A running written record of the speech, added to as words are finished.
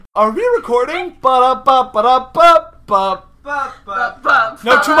Are we recording? Ba-da-ba-ba-da-ba-ba.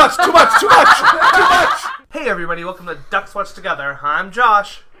 No, too much. Hey everybody, welcome to Ducks Watch Together. I'm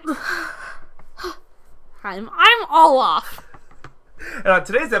Josh. I'm Olaf. And on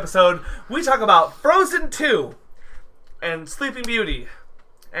today's episode, we talk about Frozen 2, and Sleeping Beauty,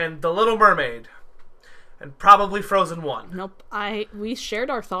 and The Little Mermaid, and probably Frozen 1. Nope, we shared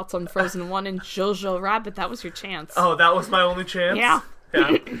our thoughts on Frozen 1 and Jojo Rabbit. That was your chance. Oh, that was my only chance? Yeah.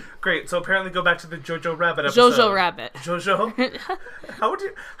 Yeah. Great. So apparently go back to the Jojo Rabbit episode. Jojo Rabbit. Jojo? How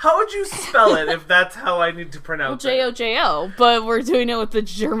would you spell it if that's how I need to pronounce it? J-O-J-O, but we're doing it with the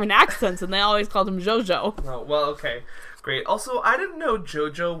German accents, and they always called him Jojo. Oh, well, okay. Great. Also, I didn't know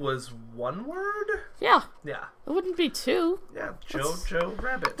Jojo was one word? Yeah. Yeah. It wouldn't be two. Yeah, Jojo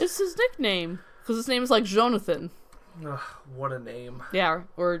Rabbit. It's his nickname, because his name is like Jonathan. Ugh, what a name. Yeah,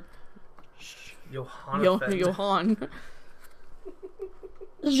 or... Johanathan. Johan.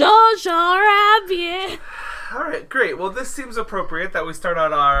 Jojo Rabbit. Alright, great. Well, this seems appropriate that we start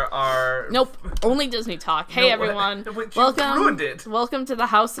out our... Nope, only Disney talk. Hey, No, everyone. Wait, Welcome. You ruined it. Welcome to the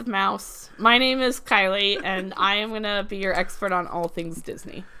House of Mouse. My name is Kylie, and I am going to be your expert on all things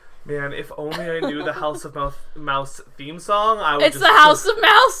Disney. Man, if only I knew the House of Mouse theme song, I would It's the House of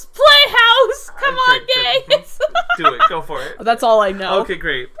Mouse Playhouse! Come on, Great. gays! Do it. Go for it. That's all I know. Okay,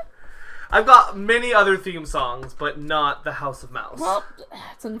 great. I've got many other theme songs, but not the House of Mouse. Well,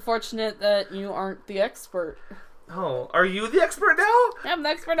 it's unfortunate that you aren't the expert. Oh, are you the expert now? I'm the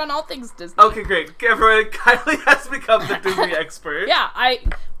expert on all things Disney. Okay, great. Everyone, Kylie has become the Disney expert. Yeah,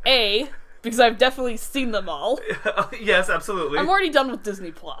 because I've definitely seen them all. Yes, absolutely. I'm already done with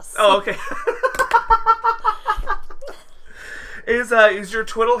Disney Plus. Oh, okay. Is your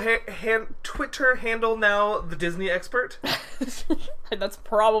Twitter handle now the Disney expert? That's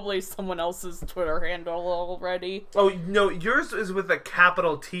probably someone else's Twitter handle already. Oh, no, yours is with a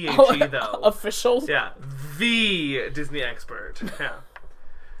capital T-H-E, though. Official? Yeah, the Disney expert. Yeah.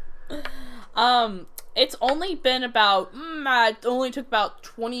 It's only been about, it only took about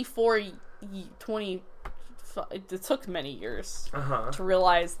 20, it took many years to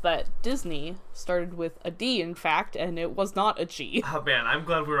realize that Disney started with a D, in fact, and it was not a G. Oh man, I'm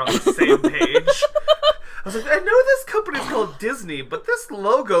glad we're on the same page. I was like, I know this company's called Disney, but this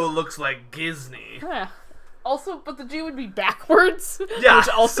logo looks like Gizney. Yeah. Also, but the G would be backwards. Yeah. Which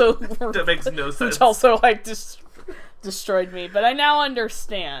also... That makes no sense. Which also, destroyed me. But I now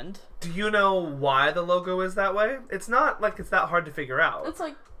understand. Do you know why the logo is that way? It's not like it's that hard to figure out. It's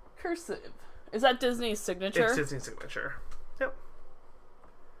like cursive. Is that Disney's signature? It's Disney's signature. Yep.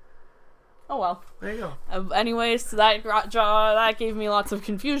 Oh well. There you go. Anyways, that gave me lots of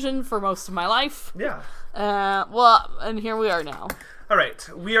confusion for most of my life. Yeah. Well, and here we are now. Alright,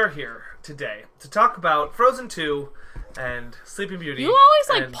 we are here today to talk about Frozen 2 and Sleeping Beauty. You always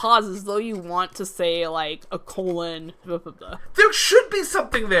pause as though you want to say a colon. Blah, blah, blah. There should be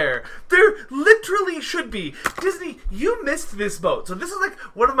something there. There literally should be. Disney, you missed this boat. So this is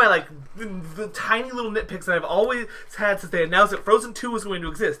one of my the tiny little nitpicks that I've always had since they announced that Frozen 2 was going to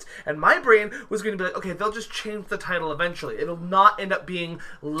exist. And my brain was going to be like, okay, they'll just change the title eventually. It'll not end up being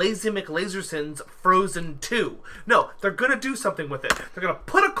Lazy McLaserson's Frozen 2. No, they're going to do something with it. They're going to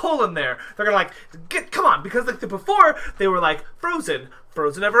put a colon there. They're going to come on, because before they were Frozen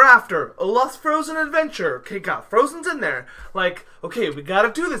Ever After, A Lost Frozen Adventure. Okay, God, Frozen's in there. Okay, we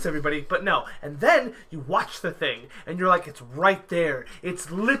gotta do this, everybody. But no. And then you watch the thing, and you're like, it's right there. It's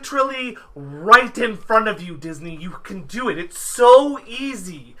literally right in front of you, Disney. You can do it. It's so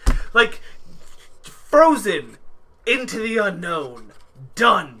easy. Frozen, Into the Unknown.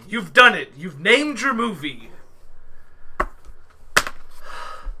 Done. You've done it. You've named your movie.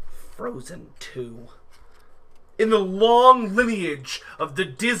 Frozen 2. In the long lineage of the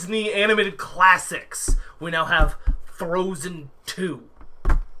Disney animated classics, we now have Frozen 2.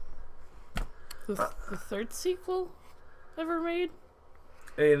 The third sequel ever made?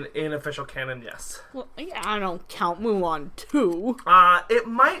 In official canon, yes. Well, yeah, I don't count Mulan 2. It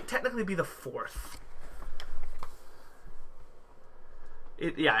might technically be the fourth.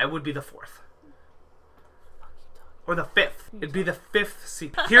 It would be the fourth. Or the fifth. It'd be the fifth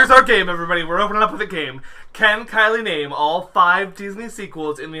sequel. Here's our game, everybody. We're opening up with a game. Can Kylie name all 5 Disney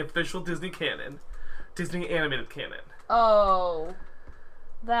sequels in the official Disney canon? Disney animated canon. Oh.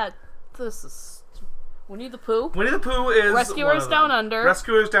 This is... Winnie the Pooh? Winnie the Pooh is Rescuers Down Under.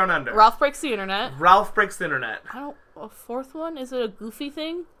 Rescuers Down Under. Ralph Breaks the Internet. Ralph Breaks the Internet. A fourth one? Is it a Goofy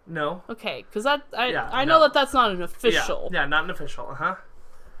thing? No. Okay, because I know that's not an official. Yeah, not an official.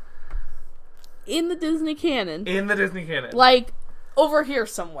 In the Disney canon. In the Disney canon. Over here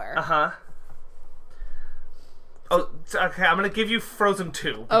somewhere. Oh, okay. I'm gonna give you Frozen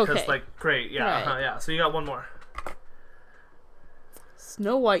 2 because, Okay. like, great, yeah, Right. yeah. So you got one more.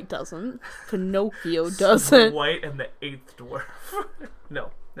 Snow White doesn't. Pinocchio doesn't. White and the Eighth Dwarf.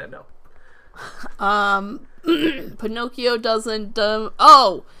 No. Pinocchio doesn't.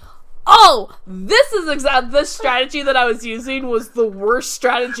 This is this strategy that I was using was the worst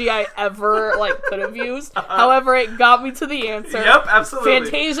strategy I ever could have used. However, it got me to the answer. Yep, absolutely.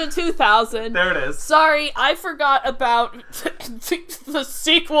 Fantasia 2000. There it is. Sorry, I forgot about the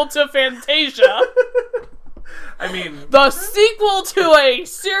sequel to Fantasia. I mean, The sequel to a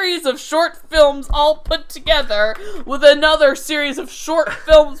series of short films all put together with another series of short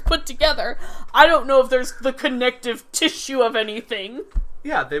films put together. I don't know if there's the connective tissue of anything.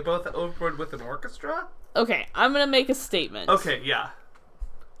 yeah, they both opened with an orchestra. Okay, I'm gonna make a statement. Okay, yeah.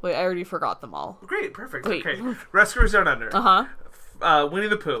 Wait, I already forgot them all. Great, perfect. Wait. Okay, Rescuers Down Under. Uh-huh. Winnie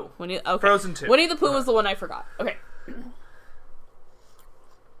the Pooh. Okay. Frozen 2. Winnie the Pooh was the one I forgot. Okay.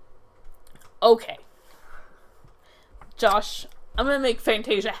 Okay. Josh, I'm gonna make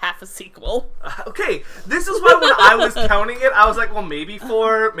Fantasia half a sequel. Okay, this is why when I was counting it, I was like, well, maybe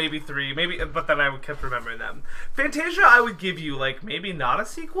 4, maybe 3, maybe, but then I kept remembering them. Fantasia, I would give you, maybe not a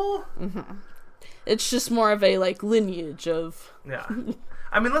sequel? Mm-hmm. It's just more of a, lineage of... Yeah.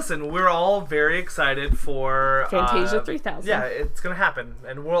 I mean, listen, we're all very excited for... Fantasia 3000. Yeah, it's gonna happen,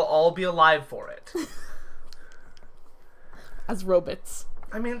 and we'll all be alive for it. As robots.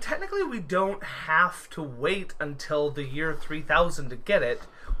 I mean, technically we don't have to wait until the year 3000 to get it.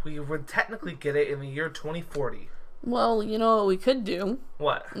 We would technically get it in the year 2040. Well, you know what we could do?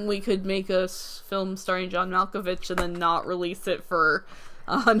 What? We could make a film starring John Malkovich and then not release it for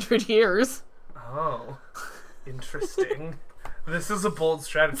 100 years. Oh, interesting. This is a bold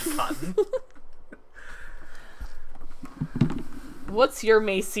strategy, Cotton. What's your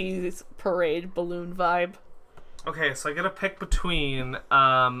Macy's parade balloon vibe? Okay, so I get a pick between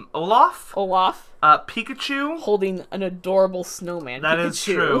Olaf, Pikachu. Holding an adorable snowman. That Pikachu. is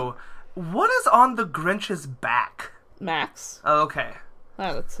true. What is on the Grinch's back? Max. Oh, okay.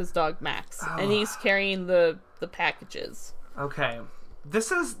 Oh, it's his dog Max. And he's carrying the packages. Okay.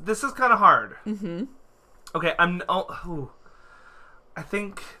 This is kind of hard. Mm-hmm. Okay, I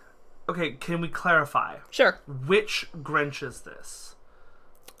think... Okay, can we clarify? Sure. Which Grinch is this?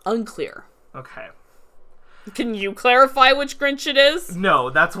 Unclear. Okay. Can you clarify which Grinch it is? No,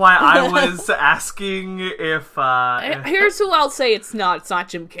 that's why I was asking if... Here's who I'll say it's not. It's not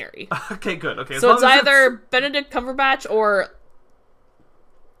Jim Carrey. Okay, good. Okay, so it's either Benedict Cumberbatch or...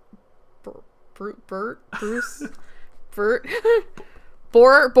 Bruce?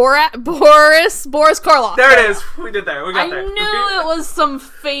 Boris Karloff. There it is. We did that. We got I there. knew it was some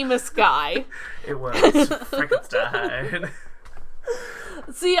famous guy. It was Frankenstein.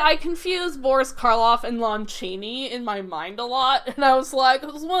 See, I confused Boris Karloff and Lon Chaney in my mind a lot, and I was like,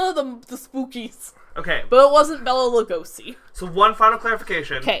 it was one of the spookies. Okay. But it wasn't Bela Lugosi. So one final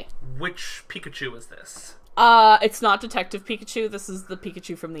clarification. Okay. Which Pikachu is this? It's not Detective Pikachu. This is the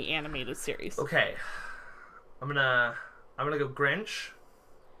Pikachu from the animated series. Okay. I'm gonna go Grinch,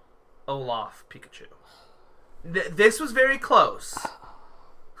 Olaf, Pikachu. This was very close.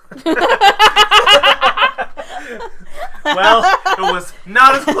 Well, it was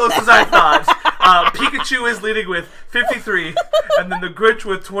not as close as I thought. Pikachu is leading with 53, and then the Grinch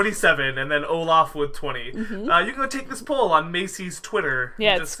with 27, and then Olaf with 20. Mm-hmm. You can go take this poll on Macy's Twitter.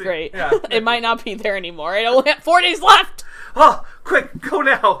 Yeah, it's great. Yeah. It might not be there anymore. I only have 4 days left. Oh, quick, go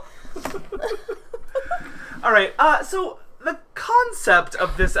now. All right, so the concept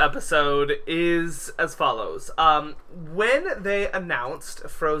of this episode is as follows. When they announced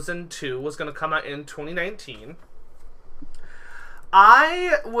Frozen 2 was going to come out in 2019,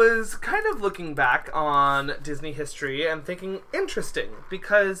 I was kind of looking back on Disney history and thinking, interesting,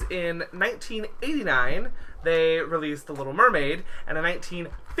 because in 1989, they released The Little Mermaid, and in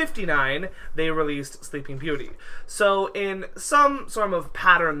 1959, they released Sleeping Beauty. So in some sort of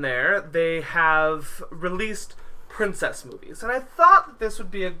pattern there, they have released princess movies. And I thought that this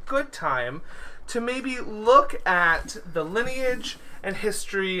would be a good time to maybe look at the lineage and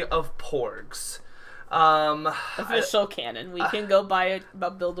history of porgs. Official canon. We can go buy a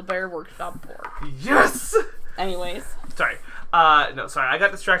Build-A-Bear Workshop porg. Yes! Anyways. Sorry. No, sorry. I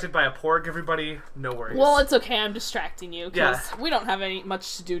got distracted by a porg, everybody. No worries. Well, it's okay. I'm distracting you because Yeah. we don't have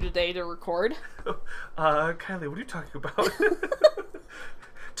much to do today to record. Kylie, what are you talking about?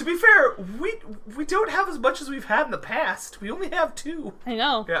 To be fair, we don't have as much as we've had in the past. We only have 2. I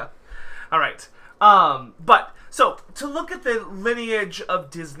know. Yeah. All right. But So, to look at the lineage of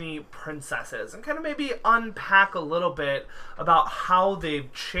Disney princesses and kind of maybe unpack a little bit about how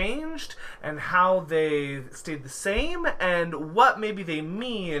they've changed and how they stayed the same and what maybe they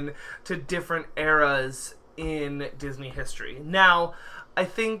mean to different eras in Disney history. Now, I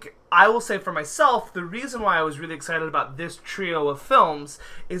think I will say for myself, the reason why I was really excited about this trio of films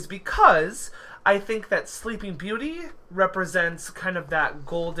is because I think that Sleeping Beauty represents kind of that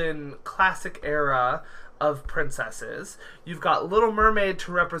golden classic era of princesses. You've got Little Mermaid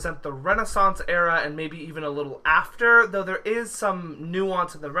to represent the Renaissance era and maybe even a little after, though there is some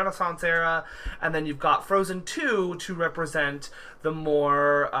nuance in the Renaissance era. And then you've got Frozen 2 to represent the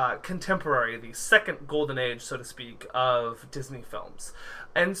more contemporary, the second golden age, so to speak, of Disney films.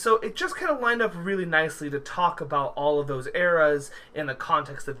 And so it just kind of lined up really nicely to talk about all of those eras in the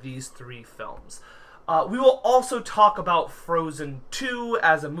context of these three films. We will also talk about Frozen 2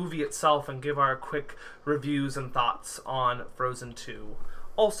 as a movie itself and give our quick reviews and thoughts on Frozen 2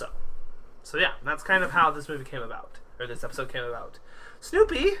 also. So yeah, that's kind of how this movie came about, or this episode came about.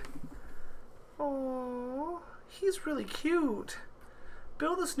 Snoopy! Oh, he's really cute.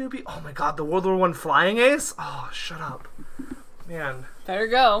 Bill the Snoopy. Oh my god, the World War I flying ace? Oh, shut up. Man. Better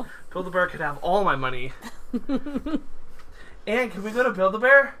go. Build-A-Bear could have all my money. And can we go to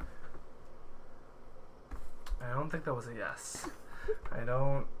Build-A-Bear? I don't think that was a yes. I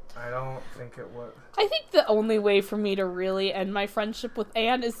don't think it would. I think the only way for me to really end my friendship with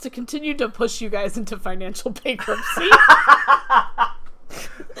Anne is to continue to push you guys into financial bankruptcy.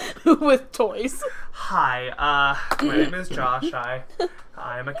 With toys. Hi, my name is Josh.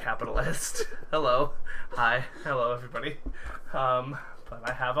 I'm a capitalist. Hello. Hi. Hello, everybody. But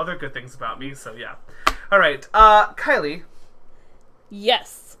I have other good things about me, so yeah. Alright, Kylie.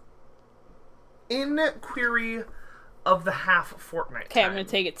 Yes. In Query of the Half Fortnight Okay, time. I'm gonna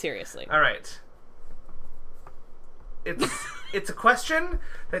take it seriously. Alright. It's a question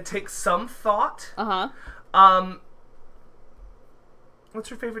that takes some thought. Uh-huh. What's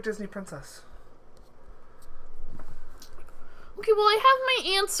your favorite Disney princess? Okay, well, I have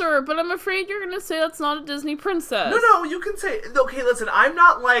my answer, but I'm afraid you're gonna say that's not a Disney princess. No, you can say... Okay, listen, I'm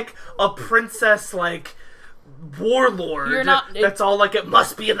not like a princess, like... warlord. You're not. That's all like it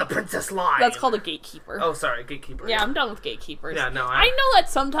must be in the princess line. That's called a gatekeeper. Oh, sorry, gatekeeper. Yeah, I'm done with gatekeepers. Yeah, no, I know that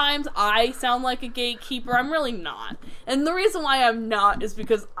sometimes I sound like a gatekeeper. I'm really not. And the reason why I'm not is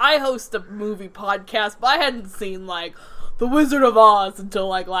because I host a movie podcast, but I hadn't seen, like, The Wizard of Oz until,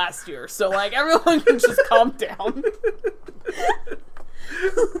 like, last year. So, like, everyone can just calm down.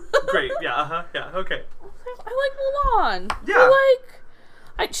 Great, yeah, okay. I like Mulan. Yeah.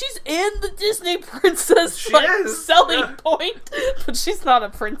 She's in the Disney princess She like, is. selling Yeah. point, but she's not a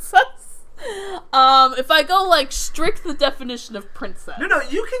princess. If I go like strict the definition of princess. No,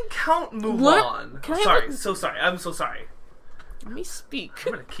 you can count Mulan. Can I sorry, have a- so sorry. I'm so sorry. Let me speak.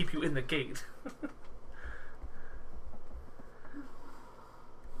 I'm gonna keep you in the gate.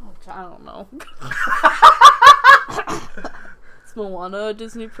 I don't know. Is Moana a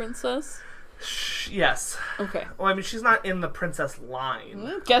Disney princess? Yes. Okay. Well, I mean, she's not in the princess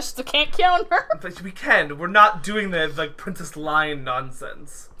line. Guess I can't count her. But we can. We're not doing the like princess line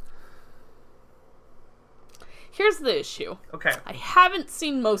nonsense. Here's the issue. Okay. I haven't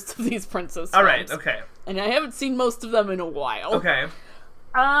seen most of these princess films. All right. Okay. And I haven't seen most of them in a while. Okay.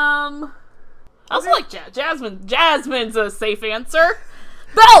 I also like Jasmine. Jasmine's a safe answer.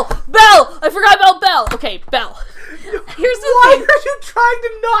 Belle! I forgot about Belle. Okay, Belle. Here's the Why thing. are you trying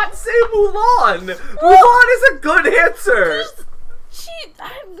to not say Mulan? Mulan is a good answer.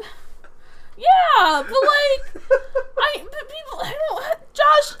 Yeah, but like,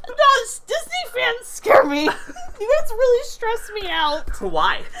 Josh, Disney fans scare me. You guys really stress me out.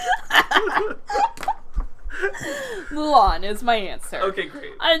 Why? Mulan is my answer. Okay,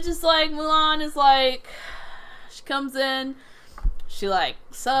 great. I just like, Mulan is like, she comes in, she like,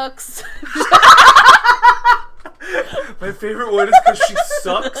 sucks. My favorite word is because she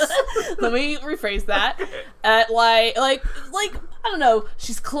sucks. Let me rephrase that. Like, I don't know,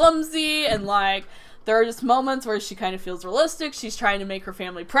 she's clumsy and like, there are just moments where she kind of feels realistic. She's trying to make her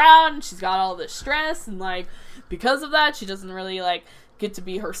family proud and she's got all this stress and like, because of that, she doesn't really like get to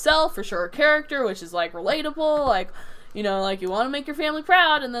be herself or show her character, which is like relatable. Like, you know, like you want to make your family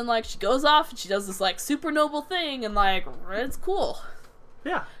proud and then like she goes off and she does this like super noble thing and like, it's cool.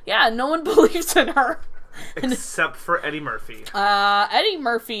 Yeah. Yeah, no one believes in her. Except for Eddie Murphy. Eddie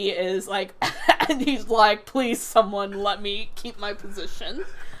Murphy is like, and he's like, please someone let me keep my position.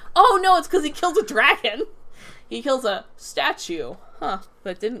 Oh no, it's because he killed a dragon. He kills a statue. Huh,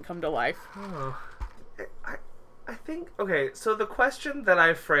 that didn't come to life. Oh. I think, okay, so the question that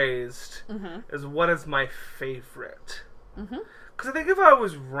I phrased is what is my favorite? Because I think if I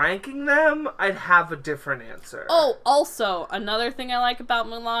was ranking them, I'd have a different answer. Oh, also, another thing I like about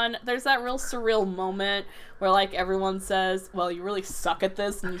Mulan, there's that real surreal moment where, like, everyone says, well, you really suck at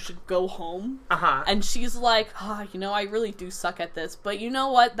this and you should go home. And she's like, I really do suck at this, but you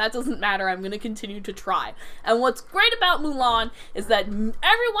know what? That doesn't matter. I'm going to continue to try. And what's great about Mulan is that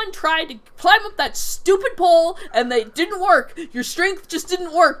everyone tried to climb up that stupid pole and they didn't work. Your strength just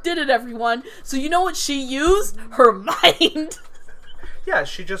didn't work, did it, everyone? So you know what she used? Her mind. Yeah,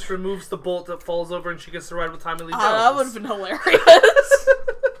 she just removes the bolt that falls over and she gets to ride with Tommy Lee Jones. That would have been hilarious.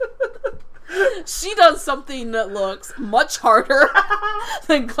 She does something that looks much harder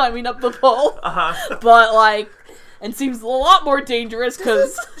than climbing up the pole. But, like, and seems a lot more dangerous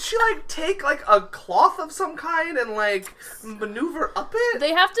because... she, like, take, like, a cloth of some kind and, like, maneuver up it?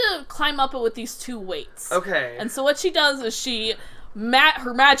 They have to climb up it with these two weights. Okay. And so what she does is she...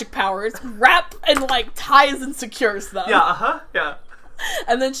 her magic powers wrap and, like, ties and secures them. Yeah, yeah.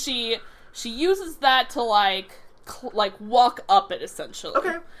 And then she uses that to, like walk up it, essentially.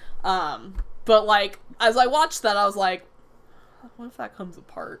 Okay. But, like, as I watched that, I was like, what if that comes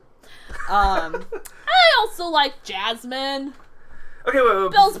apart? I also like Jasmine. Okay,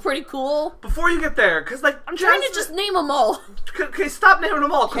 wait. Belle's pretty cool. Before you get there, because, like, I'm trying to just name them all. Okay, stop naming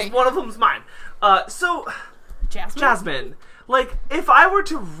them all, because one of them's mine. So... Jasmine. Like, if I were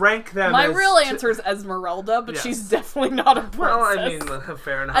to rank them my real answer is Esmeralda, but she's definitely not a princess. Well, I mean,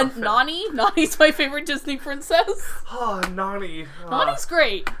 fair enough. And Nani? Nani's my favorite Disney princess. Oh, Nani. Nani's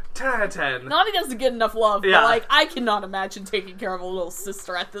great. 10 out of 10. Nani doesn't get enough love, but, like, I cannot imagine taking care of a little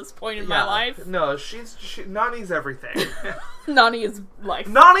sister at this point in my life. No, Nani's everything. Nani is life.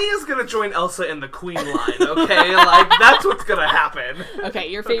 Nani is gonna join Elsa in the Queen line, okay? Like, that's what's gonna happen. Okay,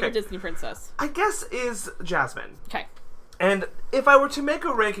 your favorite Disney princess? I guess is Jasmine. Okay. And if I were to make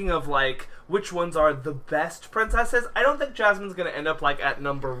a ranking of, like, which ones are the best princesses, I don't think Jasmine's going to end up, like, at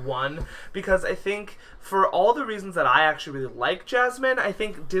number 1. Because I think, for all the reasons that I actually really like Jasmine, I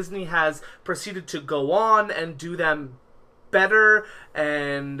think Disney has proceeded to go on and do them better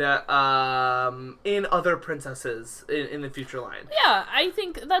and in other princesses in the future line. Yeah, I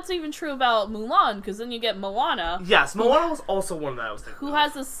think that's even true about Mulan, because then you get Moana. Yes, Moana was also one that I was thinking who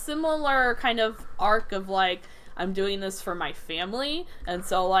has a similar kind of arc of, like, I'm doing this for my family, and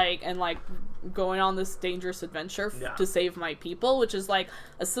so, like, going on this dangerous adventure to save my people, which is, like,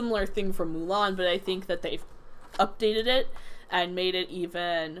 a similar thing for Mulan, but I think that they've updated it and made it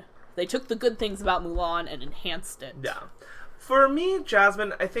even... They took the good things about Mulan and enhanced it. Yeah. For me,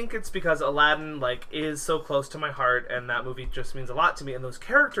 Jasmine, I think it's because Aladdin, like, is so close to my heart, and that movie just means a lot to me, and those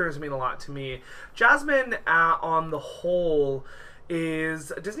characters mean a lot to me. Jasmine, on the whole...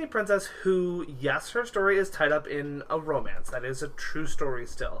 is a Disney princess who, yes, her story is tied up in a romance. That is a true story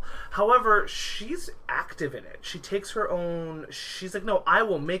still. However, she's active in it. She takes her own... She's like, no, I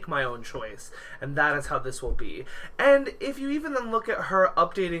will make my own choice. And that is how this will be. And if you even then look at her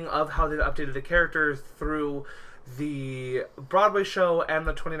updating of how they updated the character through the Broadway show and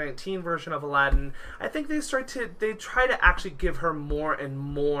the 2019 version of Aladdin, I think they try to actually give her more and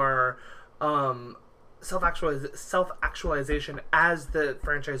more... self-actualization as the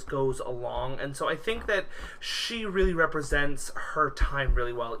franchise goes along, and so I think that she really represents her time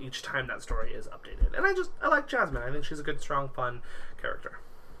really well each time that story is updated. And I like Jasmine. I think she's a good, strong, fun character.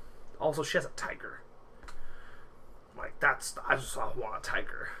 Also, she has a tiger. Like, I just want a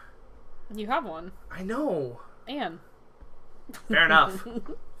tiger. You have one. I know. Anne. Fair enough.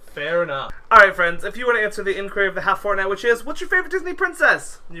 Fair enough. Alright, friends, if you want to answer the inquiry of the half fortnight, which is, what's your favorite Disney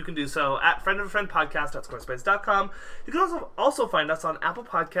princess? You can do so at friendofafriendpodcast.squarespace.com. You can also find us on Apple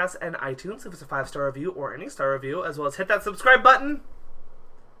Podcasts and iTunes. Leave us a 5-star review or any star review, as well as hit that subscribe button.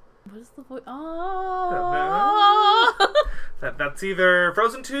 What is the voice? Oh. That's either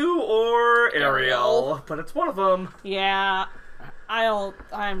Frozen 2 or Ariel, but it's one of them. Yeah.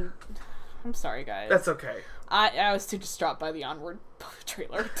 I'm sorry, guys. That's okay. I was too distraught by the Onward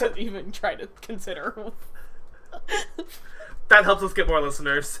trailer to even try to consider. That helps us get more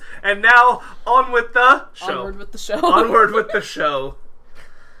listeners. And now, on with the show. Onward with the show. Onward with the show.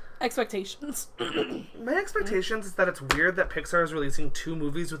 Expectations. My expectations is that it's weird that Pixar is releasing 2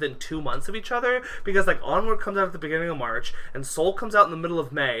 movies within 2 months of each other, because, like, Onward comes out at the beginning of March, and Soul comes out in the middle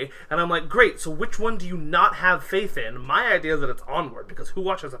of May, and I'm like, great, so which one do you not have faith in? My idea is that it's Onward, because who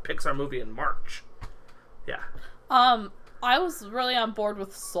watches a Pixar movie in March? Yeah. I was really on board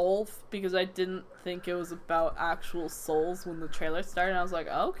with Soul because I didn't think it was about actual souls when the trailer started. And I was like,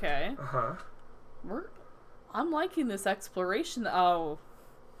 okay. I'm liking this exploration. Oh.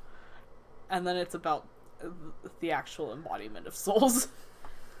 And then it's about the actual embodiment of souls.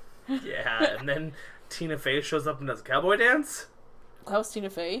 Yeah, and then Tina Fey shows up and does a cowboy dance. That was Tina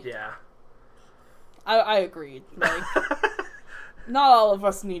Fey? Yeah. I agreed. Like, not all of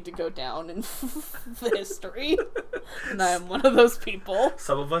us need to go down in the history. And I am one of those people.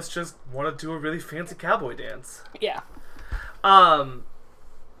 Some of us just want to do a really fancy cowboy dance. Yeah.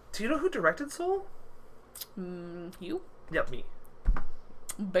 Do you know who directed Soul? You? Yep, me.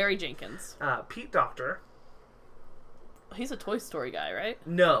 Barry Jenkins. Pete Docter. He's a Toy Story guy, right?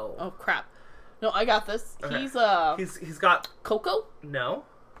 No. Oh, crap. No, I got this. Okay. He's got Coco? No.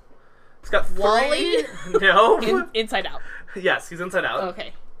 He's got Wall-E? No. Inside Out. Yes, he's Inside Out.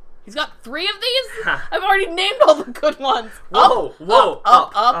 Okay. He's got 3 of these? I've already named all the good ones. Whoa.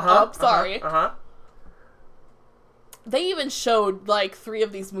 Up. Sorry. Uh-huh. They even showed, like, 3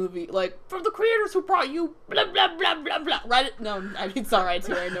 of these movies, like, from the creators who brought you blah, blah, blah, blah, blah. Right? No, I mean, it's not right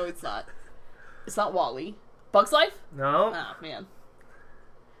here. I know it's not. It's not Wall-E. Bug's Life? No. Oh, man.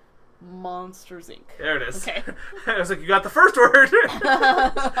 Monsters, Inc. There it is. Okay. I was like, you got the first word.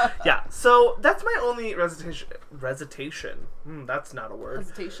 Yeah, so that's my only hesitation. That's not a word.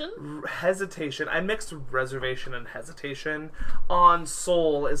 Hesitation? I mixed reservation and hesitation on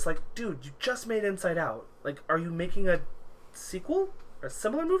Soul. It's like, dude, you just made Inside Out. Like, are you making a sequel? A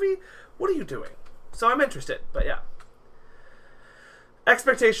similar movie? What are you doing? So I'm interested, but yeah.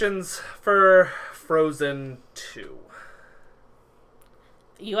 Expectations for Frozen 2.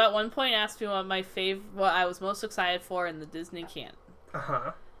 You at one point asked me what I was most excited for in the Disney Can.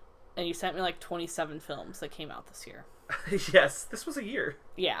 Uh-huh. And you sent me like 27 films that came out this year. Yes, this was a year.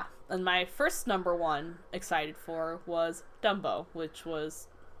 Yeah. And my first number one excited for was Dumbo, which was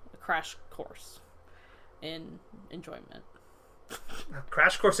a crash course in enjoyment.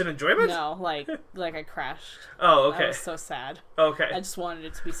 Crash course in enjoyment? No, like I crashed. Oh, okay. I was so sad. Okay. I just wanted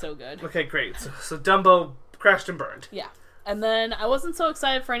it to be so good. Okay, great. So Dumbo crashed and burned. Yeah. And then I wasn't so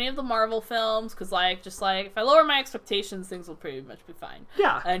excited for any of the Marvel films, because, if I lower my expectations, things will pretty much be fine.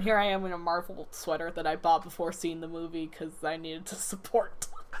 Yeah. And here I am in a Marvel sweater that I bought before seeing the movie, because I needed to support.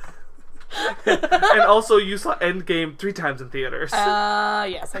 And also, you saw Endgame 3 times in theaters.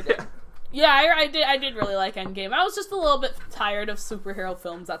 Yes, I did. Yeah, I did really like Endgame. I was just a little bit tired of superhero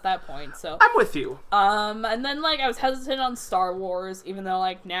films at that point, so. I'm with you. And then, I was hesitant on Star Wars, even though,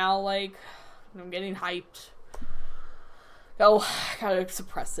 now, I'm getting hyped. Oh, I gotta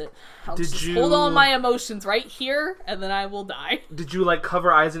suppress it. I'll just hold on my emotions right here, and then I will die. Did you,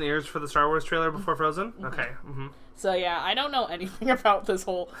 cover eyes and ears for the Star Wars trailer before Frozen? Mm-hmm. Okay. Mm-hmm. So, yeah, I don't know anything about this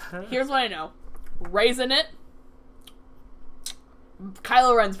whole... Here's what I know. Rey's in it.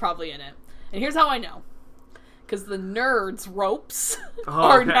 Kylo Ren's probably in it. And here's how I know. Because the nerds ropes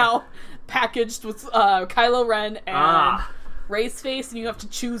are now packaged with Kylo Ren and Rey's face, and you have to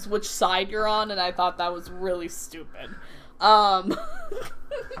choose which side you're on, and I thought that was really stupid.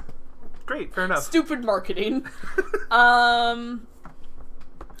 Great, fair enough. Stupid marketing. And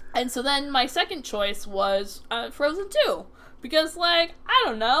so then my second choice was Frozen 2. Because, I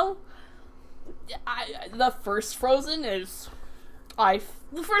don't know. The first Frozen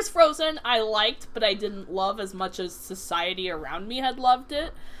I liked, but I didn't love as much as society around me had loved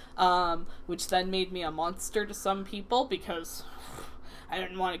it. Which then made me a monster to some people, because I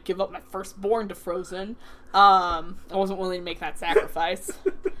didn't want to give up my firstborn to Frozen. I wasn't willing to make that sacrifice.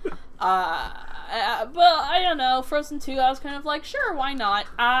 But I don't know, Frozen 2, I was kind of like, sure, why not?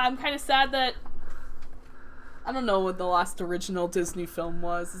 I'm kind of sad that I don't know what the last original Disney film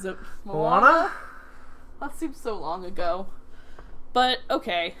was. Is it Moana? That seems so long ago. But,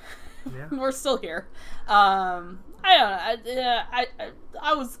 okay. Yeah. We're still here. I don't know.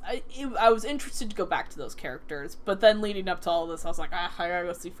 I was interested to go back to those characters, but then leading up to all this, I was like, I gotta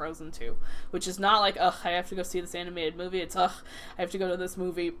go see Frozen 2. Which is not like, I have to go see this animated movie. It's, I have to go to this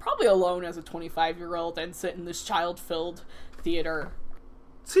movie, probably alone as a 25-year-old, and sit in this child-filled theater.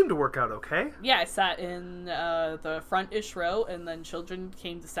 Seemed to work out okay. Yeah, I sat in the front-ish row, and then children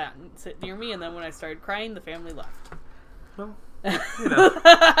came to sit near me, and then when I started crying, the family left. Well, you know.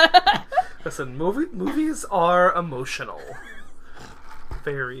 Listen, movies are emotional.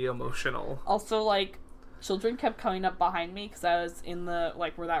 Very emotional. Also, children kept coming up behind me because I was in the,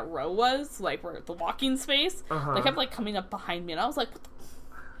 where that row was, where the walking space. Uh-huh. They kept, coming up behind me, and I was like, what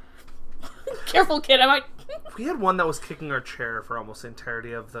the... Careful, kid, I might... We had one that was kicking our chair for almost the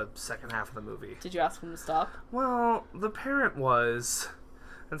entirety of the second half of the movie. Did you ask him to stop? Well, the parent was.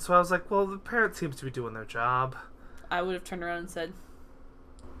 And so I was like, well, the parent seems to be doing their job. I would have turned around and said,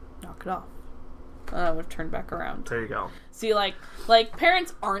 knock it off. I would have turned back around. There you go. See,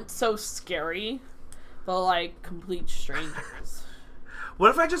 parents aren't so scary, but, complete strangers.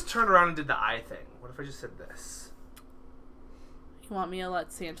 What if I just turned around and did the eye thing? Would What if I just said this? You want me to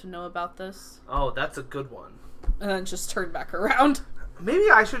let Santa know about this? Oh, that's a good one. And then just turn back around. Maybe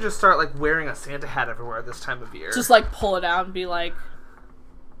I should just start, like, wearing a Santa hat everywhere this time of year. Just, like, pull it out and be like,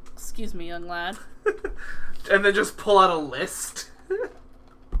 excuse me, young lad. And then just pull out a list.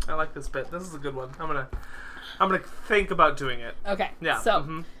 I like this bit. This is a good one. I'm gonna think about doing it. Okay. Yeah.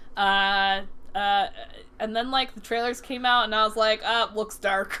 So, and then, like, the trailers came out, and I was like, looks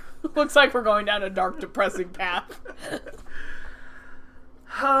dark. Looks like we're going down a dark, depressing path.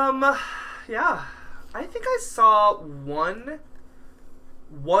 Yeah. I think I saw one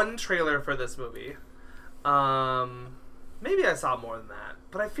trailer for this movie. Maybe I saw more than that.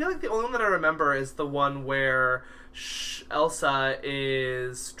 But I feel like the only one that I remember is the one where Elsa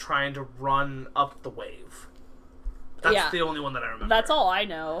is trying to run up the wave. That's the only one that I remember. That's all I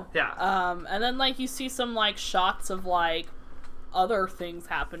know. Yeah. And then, like, you see some, like, shots of, like, other things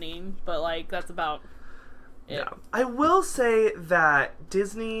happening, but, like, that's about it. Yeah. I will say that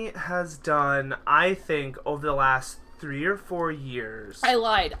Disney has done, I think, over the last 3 or 4 years. I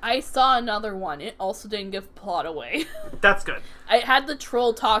lied. I saw another one. It also didn't give plot away. That's good. I had the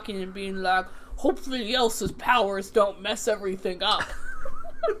troll talking and being like, hopefully Elsa's powers don't mess everything up.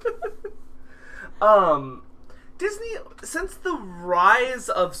 Disney, since the rise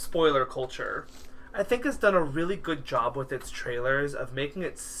of spoiler culture, I think has done a really good job with its trailers of making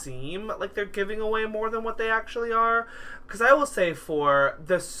it seem like they're giving away more than what they actually are. Because I will say for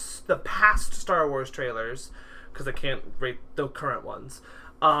the past Star Wars trailers, because I can't rate the current ones,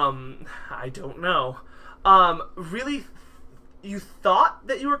 I don't know. Really, you thought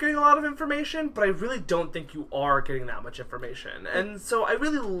that you were getting a lot of information, but I really don't think you are getting that much information. And so I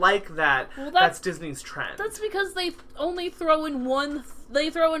really like that. Well, that's Disney's trend. That's because they only throw in one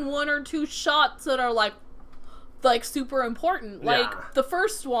or two shots that are like super important. Like the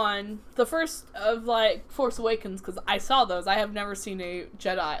first of like Force Awakens, because I saw those. I have never seen a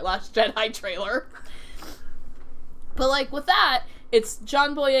Last Jedi trailer. But like with that, it's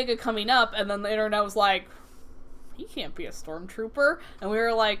John Boyega coming up, and then the internet was like, he can't be a stormtrooper. And we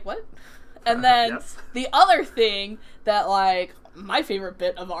were like, what? And then the other thing that, like, my favorite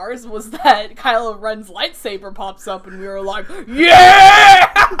bit of ours was that Kylo Ren's lightsaber pops up, and we were like,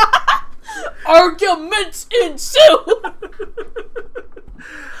 yeah! Arguments ensue!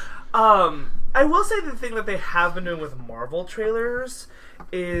 I will say the thing that they have been doing with Marvel trailers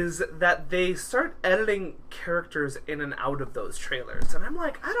is that they start editing characters in and out of those trailers. And I'm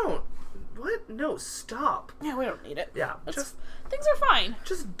like, what? No, stop. Yeah, we don't need it. Yeah. Things are fine.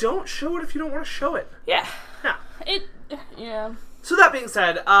 Just don't show it if you don't want to show it. Yeah. Yeah. Yeah. So that being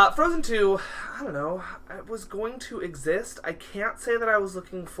said, Frozen 2, I don't know, it was going to exist. I can't say that I was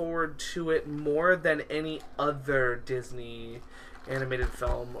looking forward to it more than any other Disney animated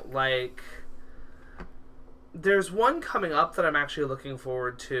film. Like, there's one coming up that I'm actually looking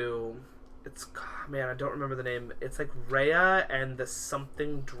forward to. It's, man, I don't remember the name. It's like Raya and the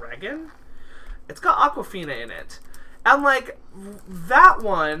something dragon. It's got Awkwafina in it. And, like, that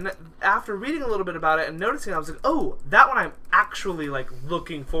one, after reading a little bit about it and noticing, I was like, oh, that one I'm actually, like,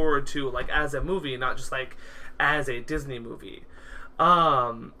 looking forward to, like, as a movie, not just, like, as a Disney movie.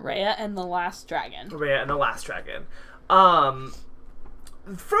 Raya and the Last Dragon. Raya and the Last Dragon.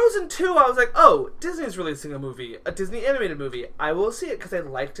 Frozen 2, I was like, oh, Disney's releasing a Disney animated movie. I will see it because I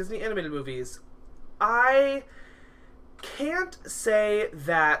like Disney animated movies. I can't say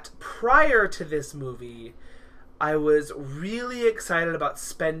that prior to this movie, I was really excited about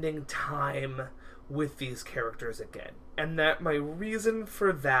spending time with these characters again. And that my reason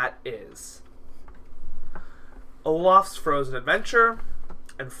for that is Olaf's Frozen Adventure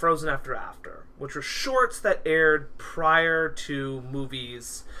and Frozen After After, which were shorts that aired prior to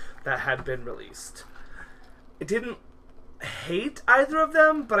movies that had been released. I didn't hate either of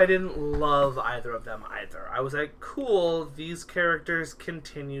them, but I didn't love either of them either. I was like, cool, these characters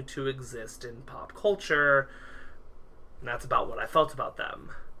continue to exist in pop culture. And that's about what I felt about them.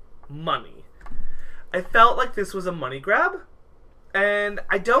 Money. I felt like this was a money grab, and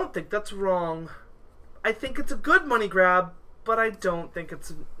I don't think that's wrong. I think it's a good money grab, but I don't think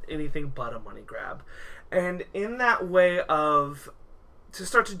it's anything but a money grab. And in that way of, to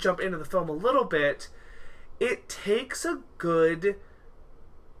start to jump into the film a little bit, it takes a good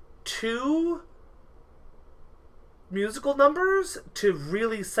 2 musical numbers to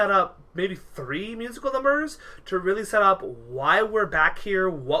really set up, maybe 3 musical numbers, to really set up why we're back here,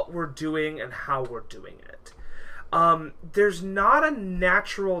 what we're doing, and how we're doing it. There's not a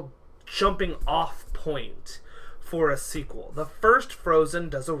natural jumping off point for a sequel. The first Frozen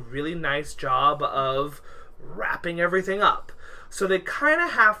does a really nice job of wrapping everything up. So they kind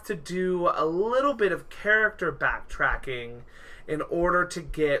of have to do a little bit of character backtracking in order to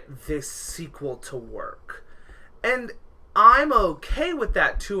get this sequel to work. And I'm okay with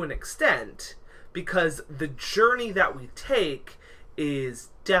that to an extent, because the journey that we take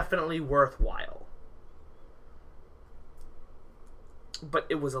is definitely worthwhile. But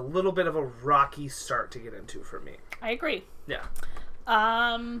it was a little bit of a rocky start to get into for me. I agree. Yeah.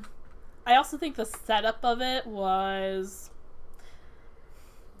 I also think the setup of it was...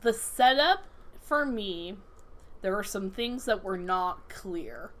 The setup, for me, there were some things that were not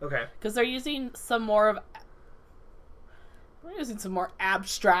clear. Okay. Because they're using some more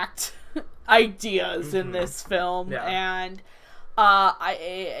abstract ideas in this film. Yeah. And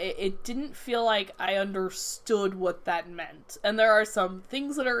it didn't feel like I understood what that meant. And there are some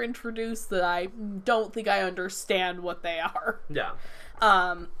things that are introduced that I don't think I understand what they are. Yeah.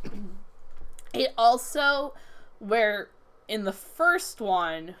 It also, where in the first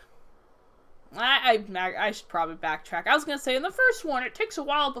one, I should probably backtrack. I was going to say, in the first one, it takes a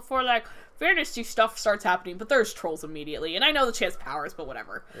while before, like, fantasy stuff starts happening, but there's trolls immediately. And I know that she has powers, but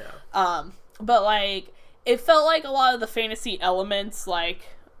whatever. Yeah. But, like, it felt like a lot of the fantasy elements,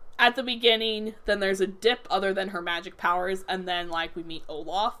 like, at the beginning, then there's a dip other than her magic powers, and then, like, we meet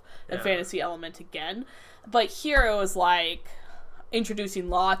Olaf, and fantasy element again. But here it was, like, introducing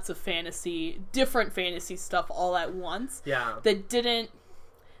lots of different fantasy stuff all at once. Yeah. That didn't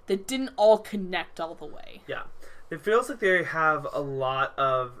all connect all the way. Yeah. It feels like they have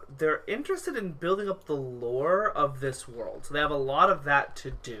they're interested in building up the lore of this world. So they have a lot of that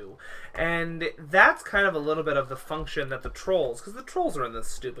to do. And that's kind of a little bit of the function that the trolls, because the trolls are in this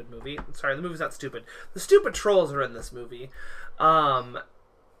stupid movie. Sorry, the movie's not stupid. The stupid trolls are in this movie.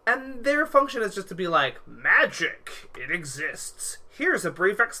 And their function is just to be like, magic, it exists. Here's a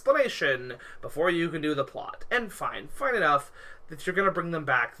brief explanation before you can do the plot. And fine enough that you're going to bring them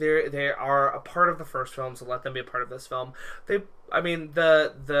back. They are a part of the first film, so let them be a part of this film. The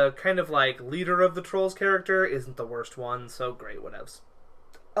kind of like leader of the trolls character isn't the worst one, so great, whatevs.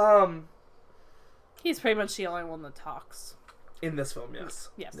 He's pretty much the only one that talks. In this film, yes.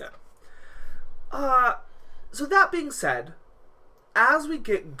 Yes. Yeah. So that being said, as we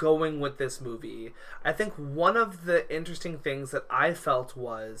get going with this movie, I think one of the interesting things that I felt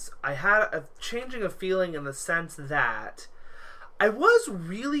was I had a changing of feeling in the sense that I was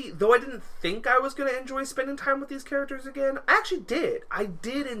really, though I didn't think I was going to enjoy spending time with these characters again, I actually did. I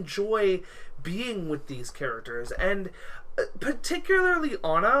did enjoy being with these characters, and particularly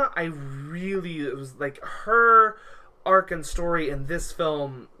Anna, it was like her arc and story in this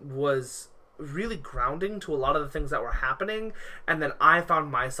film was really grounding to a lot of the things that were happening, and then I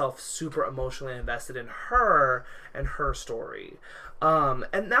found myself super emotionally invested in her and her story.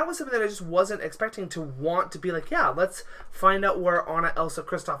 And that was something that I just wasn't expecting to want to be like, yeah, let's find out where Anna, Elsa,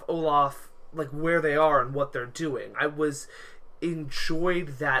 Kristoff, Olaf, like where they are and what they're doing. I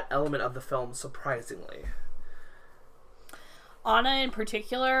enjoyed that element of the film surprisingly. Anna in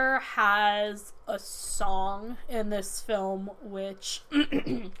particular has a song in this film which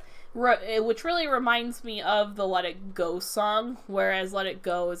really reminds me of the Let It Go song, whereas Let It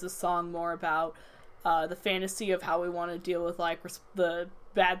Go is a song more about the fantasy of how we want to deal with like the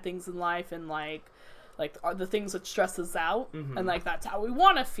bad things in life and like the things that stress us out, and like that's how we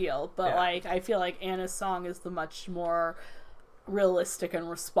want to feel. But like I feel like Anna's song is the much more realistic and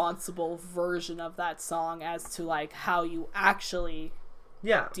responsible version of that song as to like how you actually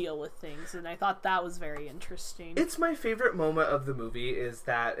deal with things, and I thought that was very interesting. It's my favorite moment of the movie I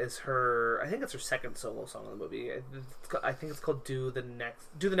think it's her second solo song in the movie. I think it's called Do the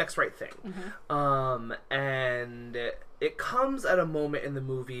Next Right Thing. And it comes at a moment in the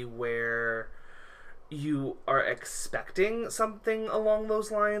movie where you are expecting something along those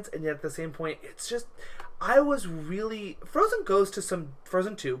lines, and yet at the same point it's just Frozen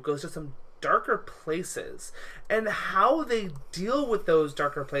 2 goes to some darker places, and how they deal with those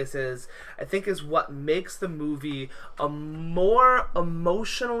darker places I think is what makes the movie a more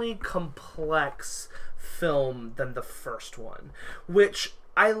emotionally complex film than the first one, which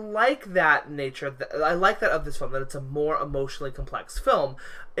I like that nature. I like that of this film, that it's a more emotionally complex film.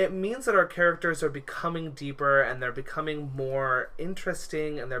 It means that our characters are becoming deeper, and they're becoming more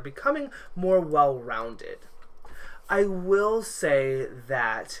interesting, and they're becoming more well-rounded. I will say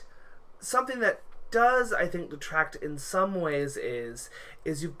that something that does, I think, detract in some ways is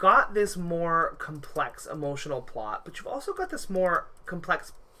you've got this more complex emotional plot, but you've also got this more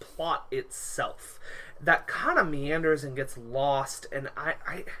complex plot itself that kind of meanders and gets lost, and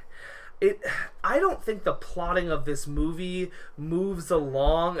I don't think the plotting of this movie moves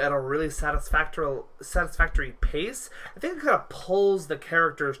along at a really satisfactory pace. I think it kind of pulls the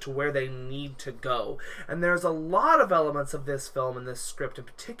characters to where they need to go. And there's a lot of elements of this film and this script in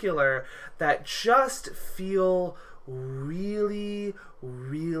particular that just feel really,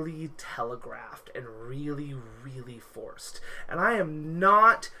 really telegraphed and really, really forced. And I am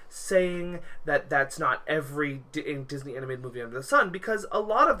not saying that that's not every Disney animated movie under the sun, because a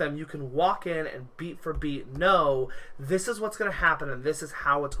lot of them you can walk in and beat for beat know this is what's going to happen and this is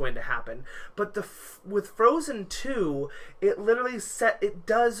how it's going to happen. But with Frozen 2, it literally it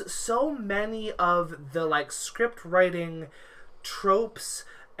does so many of the like script writing tropes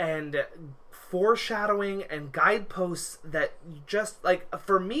and foreshadowing and guideposts that just, like,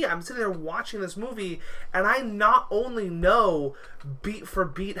 for me, I'm sitting there watching this movie and I not only know beat for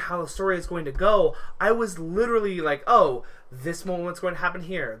beat how the story is going to go, I was literally like, oh, this moment's going to happen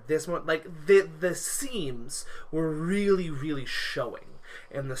here, this moment, like the seams were really, really showing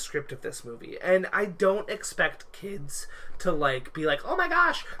in the script of this movie. And I don't expect kids to like be like, oh my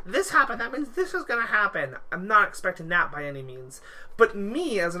gosh, this happened, that means this is gonna happen. I'm not expecting that by any means. But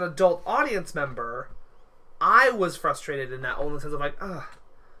me, as an adult audience member, I was frustrated in that only sense of like, I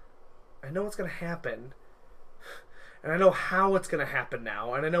know what's gonna happen. And I know how it's gonna happen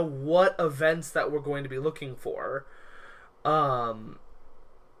now. And I know what events that we're going to be looking for.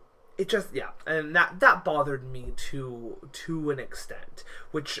 It just, yeah, and that bothered me to an extent,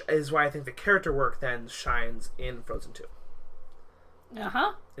 which is why I think the character work then shines in Frozen 2.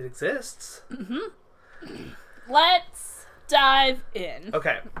 Uh-huh. It exists. Mm-hmm. Let's dive in.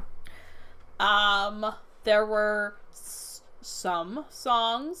 Okay. There were some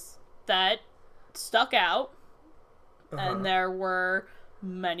songs that stuck out, and there were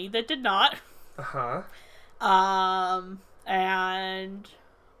many that did not. Uh-huh. And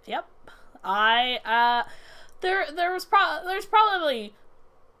yep, there's probably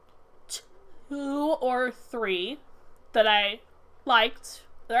 2 or 3 that I liked.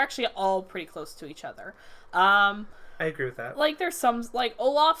 They're actually all pretty close to each other. I agree with that. Like, there's some, like,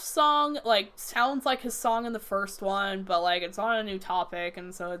 Olaf's song, like, sounds like his song in the first one, but, like, it's on a new topic,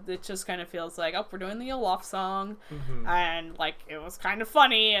 and so it just kind of feels like, oh, we're doing the Olaf song, and, like, it was kind of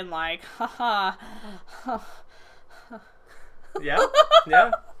funny, and, like, haha. Yeah,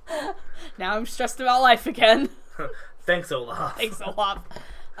 yeah. Now I'm stressed about life again. Thanks, Olaf. Thanks, Olaf.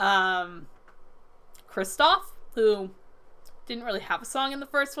 Kristoff, who didn't really have a song in the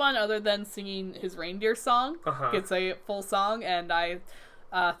first one other than singing his reindeer song, gets a full song, and I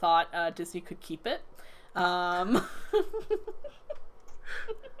thought Disney could keep it. And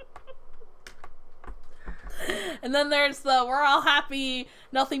then there's the "We're all happy,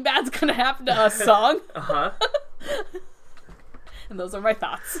 nothing bad's gonna happen to us" song. And those are my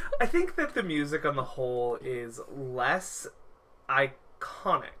thoughts. I think that the music on the whole is less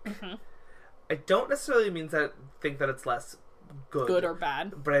iconic. I don't necessarily think that it's less good or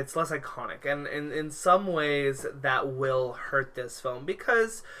bad, but it's less iconic, and in some ways that will hurt this film,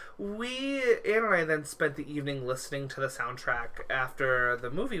 because Anne and I then spent the evening listening to the soundtrack after the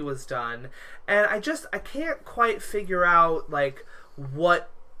movie was done, and I can't quite figure out, like, what,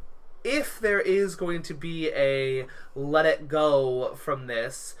 if there is going to be a Let It Go from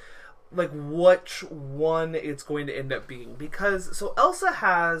this, like, which one it's going to end up being. Because, so Elsa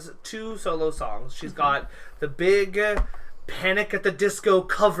has 2 solo songs. She's got the big Panic at the Disco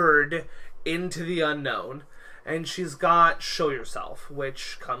covered Into the Unknown, and she's got Show Yourself,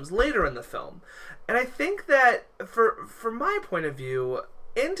 which comes later in the film. And I think that, from my point of view,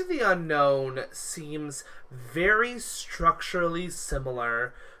 Into the Unknown seems very structurally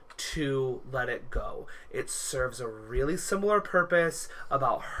similar to Let It Go. It serves a really similar purpose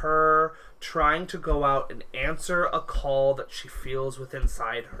about her trying to go out and answer a call that she feels within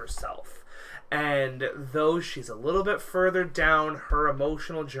inside herself. And though she's a little bit further down her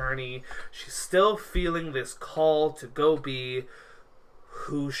emotional journey, she's still feeling this call to go be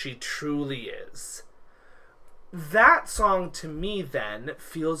who she truly is. That song, to me, then,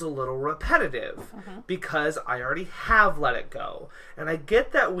 feels a little repetitive, because I already have Let It Go. And I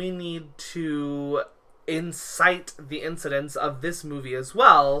get that we need to incite the incidents of this movie as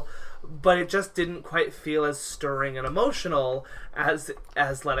well, but it just didn't quite feel as stirring and emotional as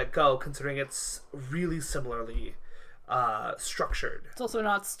Let It Go, considering it's really similarly structured. It's also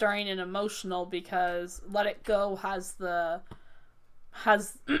not stirring and emotional because Let It Go has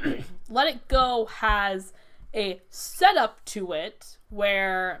Let It Go has a setup to it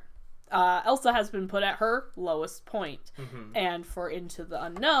where Elsa has been put at her lowest point. And for Into the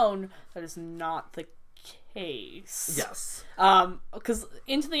Unknown, that is not the case. Yes. Because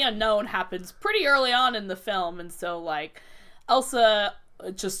Into the Unknown happens pretty early on in the film, and so, like, Elsa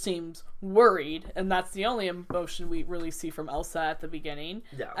just seems worried, and that's the only emotion we really see from Elsa at the beginning.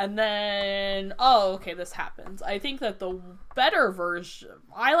 Yeah. And then, oh, okay, this happens. I think that the better version,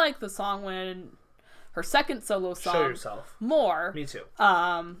 I like the song when her second solo song Show Yourself. more. Me too.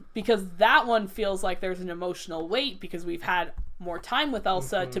 Because that one feels like there's an emotional weight because we've had more time with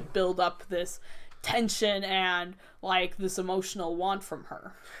Elsa to build up this tension and like this emotional want from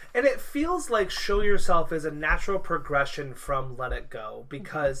her. And it feels like Show Yourself is a natural progression from Let It Go,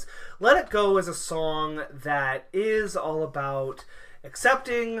 because Let It Go is a song that is all about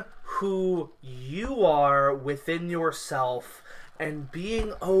accepting who you are within yourself and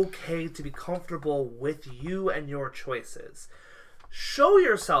being okay to be comfortable with you and your choices. Show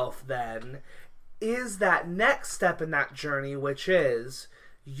Yourself, then, is that next step in that journey, which is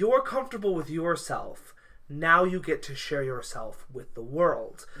you're comfortable with yourself. Now you get to share yourself with the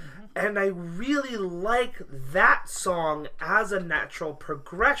world. And I really like that song as a natural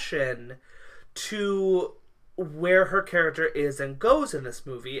progression to where her character is and goes in this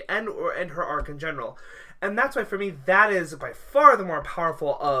movie and her arc in general. And that's why, for me, that is by far the more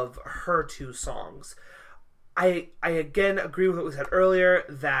powerful of her two songs. I again agree with what we said earlier,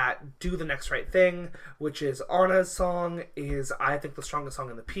 that Do the Next Right Thing, which is Anna's song, is, I think, the strongest song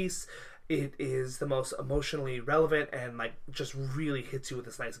in the piece. It is the most emotionally relevant and, like, just really hits you with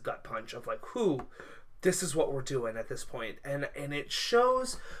this nice gut punch of, like, this is what we're doing at this point. And it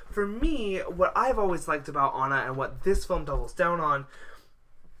shows, for me, what I've always liked about Anna and what this film doubles down on.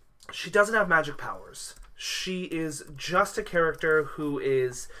 She doesn't have magic powers. She is just a character who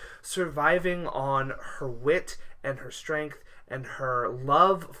is surviving on her wit and her strength and her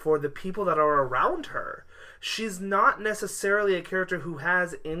love for the people that are around her. She's not necessarily a character who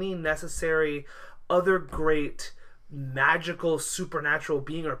has any necessary other great magical supernatural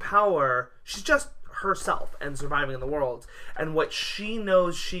being or power. She's just herself and surviving in the world. And what she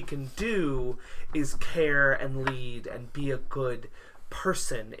knows she can do is care and lead and be a good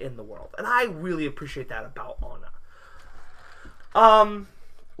person in the world. And I really appreciate that about Anna.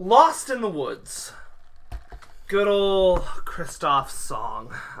 Lost in the Woods. Good old Christoph's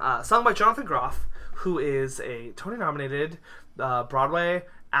song. Sung by Jonathan Groff, who is a Tony-nominated Broadway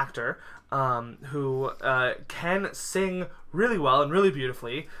actor who can sing really well and really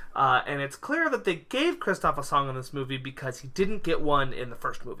beautifully. And it's clear that they gave Christoph a song in this movie because he didn't get one in the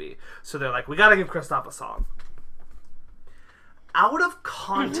first movie. So they're like, we gotta give Christoph a song. Out of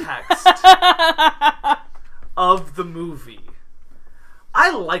context of the movie, I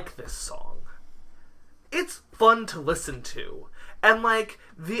like this song. It's fun to listen to. And, like,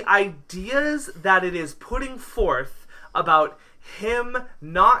 the ideas that it is putting forth about him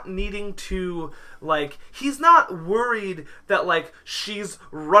not needing to, like, he's not worried that, like, she's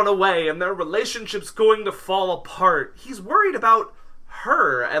run away and their relationship's going to fall apart. He's worried about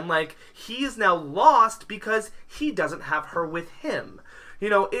her, and, like, he is now lost because he doesn't have her with him. You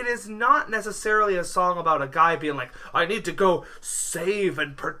know, it is not necessarily a song about a guy being like, I need to go save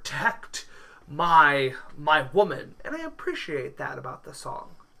and protect my woman. And I appreciate that about the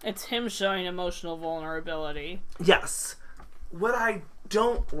song. It's him showing emotional vulnerability. Yes. What I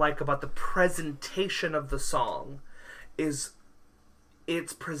don't like about the presentation of the song is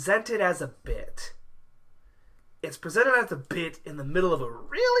it's presented as a bit. It's presented as a bit in the middle of a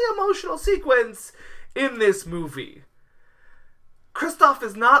really emotional sequence in this movie. Christoph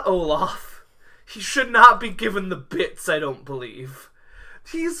is not Olaf. He should not be given the bits, I don't believe.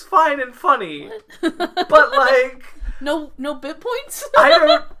 He's fine and funny. But, like... No bit points? I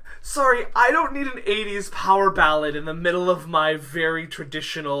don't need an 80s power ballad in the middle of my very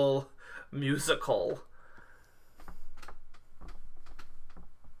traditional musical.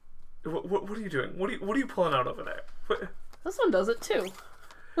 What are you doing? What are you pulling out over there? This one does it too.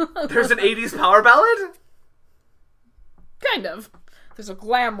 There's an 80s power ballad? Kind of. There's a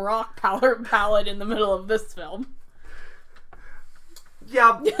glam rock power ballad in the middle of this film.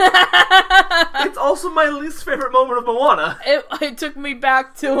 Yeah. It's also my least favorite moment of Moana. It took me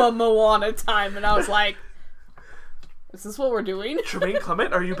back to a Moana time, and I was like, is this what we're doing? Tremaine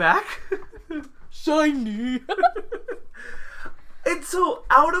Clement, are you back? Shiny. And so,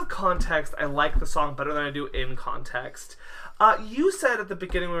 out of context, I like the song better than I do in context. You said at the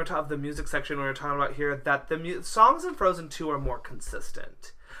beginning when we were talking of the music section we were talking about here that the songs in Frozen 2 are more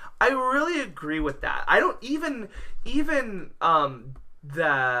consistent. I really agree with that. I don't even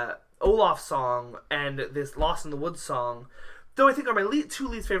the Olaf song and this Lost in the Woods song, though I think are my two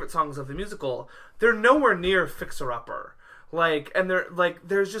least favorite songs of the musical, they're nowhere near Fixer Upper. Like, and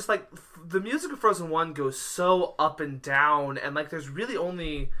there's just like the music of Frozen 1 goes so up and down, and like there's really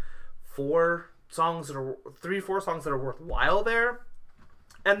only 4 songs that are worthwhile there.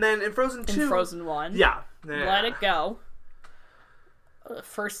 And then in Frozen 2, in Frozen 1, yeah. Let It Go,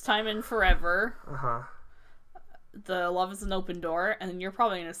 First Time in Forever, the Love Is an Open Door, and then you're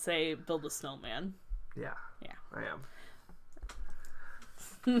probably gonna say Build a Snowman. Yeah, yeah, I am.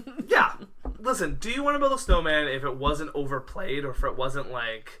 Yeah, listen, do you want to build a snowman if it wasn't overplayed or if it wasn't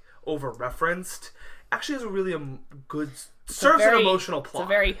like over referenced? Actually, is a really good serves an emotional plot. It's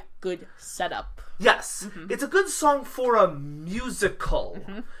a very good setup. Yes, it's a good song for a musical.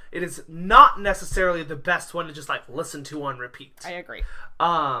 It is not necessarily the best one to just like listen to on repeat. I agree.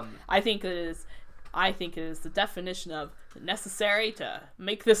 I think it is the definition of necessary to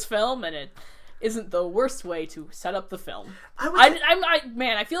make this film, and it isn't the worst way to set up the film. I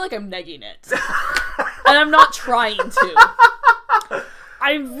feel like I'm negging it, and I'm not trying to.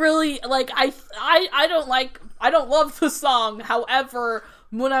 I really like. I don't love the song. However,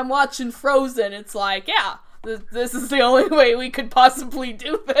 when I'm watching Frozen, it's like, yeah, this is the only way we could possibly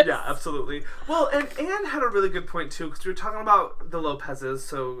do this. Yeah, absolutely. Well, and Anne had a really good point too, because we were talking about the Lopez's,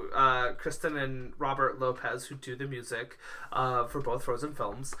 so Kristen and Robert Lopez, who do the music for both Frozen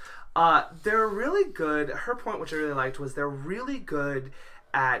films. They're really good. Her point, which I really liked, was they're really good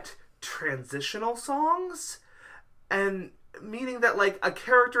at transitional songs, and meaning that like a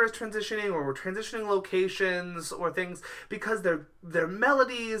character is transitioning, or we're transitioning locations or things, because their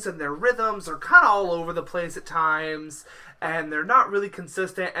melodies and their rhythms are kind of all over the place at times, and they're not really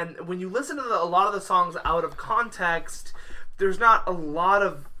consistent. And when you listen to a lot of the songs out of context, there's not a lot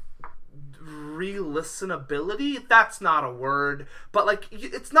of re-listenability. That's not a word, but like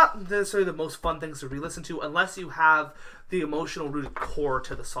it's not necessarily the most fun things to re-listen to unless you have the emotional rooted core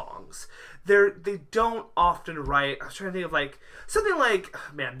to the songs. They don't often write. I was trying to think of like something like,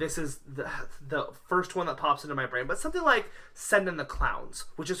 man, this is the first one that pops into my brain, but something like "Send in the Clowns,"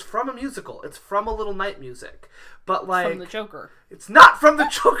 which is from a musical. It's from A Little Night Music, but like from the Joker. It's not from the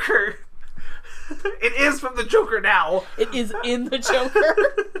Joker. It is from the Joker now. It is in the Joker.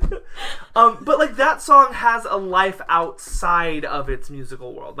 But like that song has a life outside of its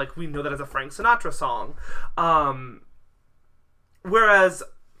musical world. Like we know that as a Frank Sinatra song. Whereas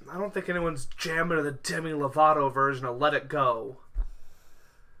I don't think anyone's jamming to the Demi Lovato version of "Let It Go."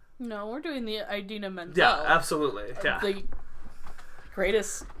 No, we're doing the Idina Menzel. Yeah, absolutely. Yeah.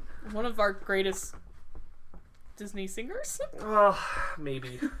 One of our greatest Disney singers?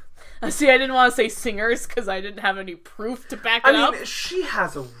 Maybe. See, I didn't want to say singers because I didn't have any proof to back it up. I mean, she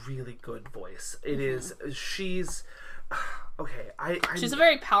has a really good voice. She's... Okay, she's a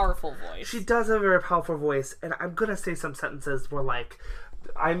very powerful voice. She does have a very powerful voice, and I'm gonna say some sentences where, like,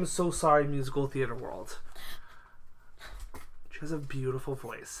 I'm so sorry, musical theater world. She has a beautiful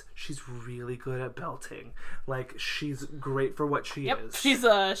voice. She's really good at belting. Like, she's great for what she is. She is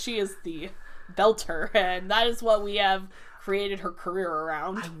the belter, and that is what we have created her career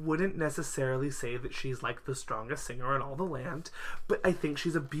around. I wouldn't necessarily say that she's like the strongest singer in all the land, but I think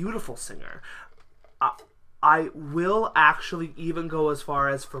she's a beautiful singer. I will actually even go as far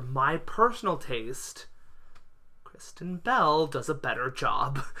as, for my personal taste, Kristen Bell does a better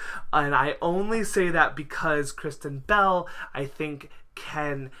job. And I only say that because Kristen Bell, I think,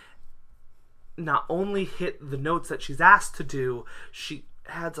 can not only hit the notes that she's asked to do, she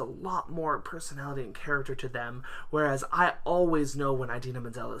adds a lot more personality and character to them, whereas I always know when Idina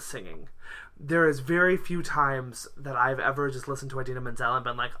Menzel is singing. There is very few times that I've ever just listened to Idina Menzel and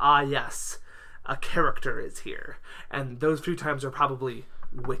been like, yes, a character is here. And those few times are probably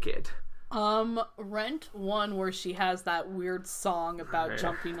Wicked. Rent 1, where she has that weird song about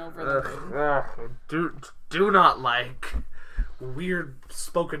jumping over the moon. Do not like weird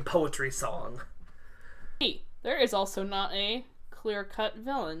spoken poetry song. Hey, there is also not a clear-cut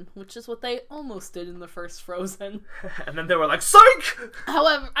villain, which is what they almost did in the first Frozen. And then they were like, psych!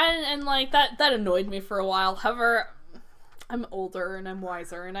 However, and like, that annoyed me for a while. However, I'm older and I'm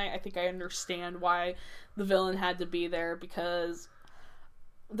wiser, and I think I understand why the villain had to be there, because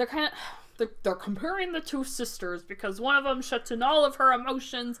they're comparing the two sisters, because one of them shuts in all of her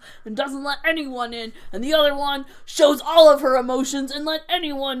emotions and doesn't let anyone in, and the other one shows all of her emotions and let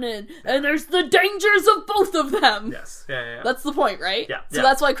anyone in, and there's the dangers of both of them. Yes. Yeah. That's the point, right? Yeah. So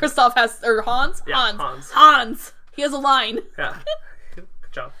that's why Kristoff has, or Hans? Yeah, Hans. He has a line. Yeah. Good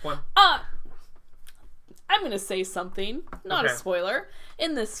job. One. I'm gonna say something, not a spoiler.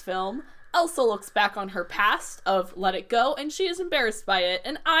 In this film, Elsa looks back on her past of Let It Go, and she is embarrassed by it,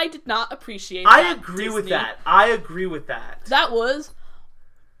 and I did not appreciate that. I agree with that.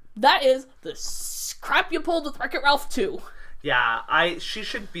 That is the crap you pulled with Wreck-It Ralph 2. Yeah, she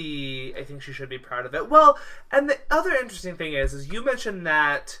should be, I think she should be proud of it. Well, and the other interesting thing is you mentioned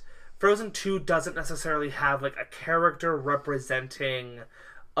that Frozen 2 doesn't necessarily have, like, a character representing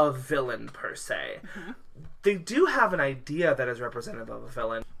a villain, per se. Mm-hmm. They do have an idea that is representative of a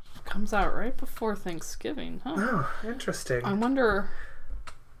villain. Comes out right before Thanksgiving, huh? Oh, interesting. I wonder,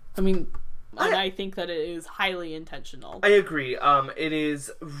 I mean... And I think that it is highly intentional. I agree. It is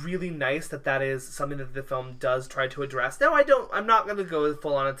really nice that is something that the film does try to address. Now, I'm not going to go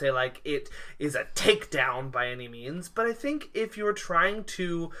full on and say, like, it is a takedown by any means, but I think if you're trying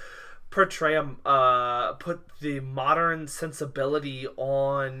to portray put the modern sensibility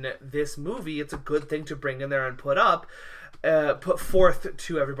on this movie, it's a good thing to bring in there and put forth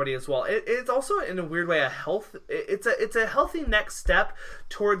to everybody as well. It's also, in a weird way, it's a healthy next step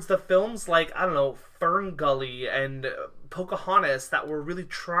towards the films like, I don't know, Fern Gully and Pocahontas that were really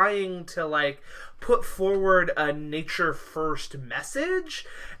trying to, like, put forward a nature first message.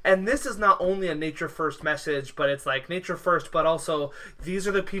 And this is not only a nature first message, but it's like nature first, but also these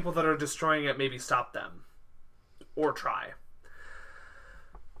are the people that are destroying it, maybe stop them. Or try.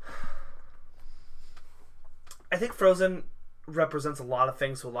 I think Frozen represents a lot of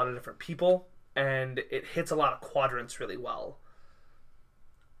things to a lot of different people, and it hits a lot of quadrants really well.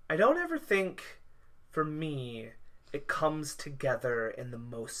 I don't ever think, for me, it comes together in the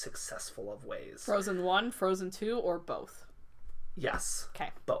most successful of ways. Frozen 1, Frozen 2, or both? Yes. Okay.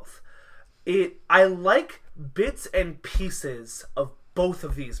 Both. I like bits and pieces of both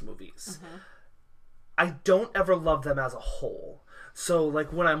of these movies. Mm-hmm. I don't ever love them as a whole. So,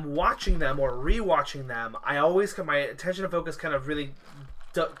 like, when I'm watching them or rewatching them, my attention and focus kind of really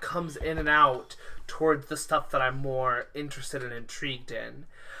comes in and out towards the stuff that I'm more interested and intrigued in.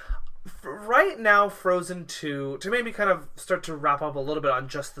 Right now, Frozen 2, to maybe kind of start to wrap up a little bit on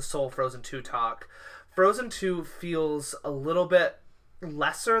just the sole Frozen 2 talk, Frozen 2 feels a little bit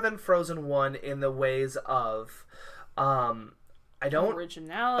lesser than Frozen 1 in the ways of,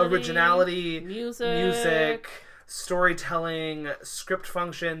 originality, music, storytelling, script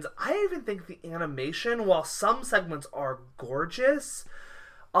functions. I even think the animation, while some segments are gorgeous,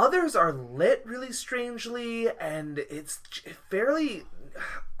 others are lit really strangely, and it's fairly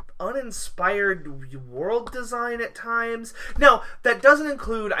uninspired world design at times. Now, that doesn't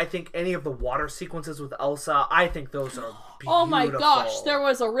include, I think, any of the water sequences with Elsa. I think those are beautiful. Oh my gosh, there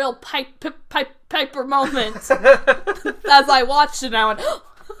was a real Piper moment as I watched it. I went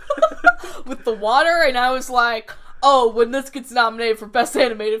with the water, and I was like, oh, when this gets nominated for Best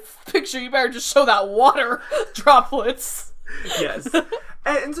Animated Picture, you better just show that water droplets. Yes.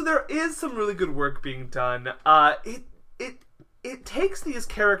 And so there is some really good work being done. It takes these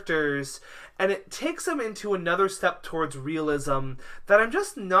characters and it takes them into another step towards realism that I'm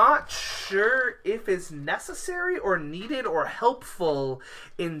just not sure if is necessary or needed or helpful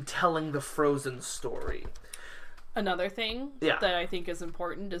in telling the Frozen story. Another thing that I think is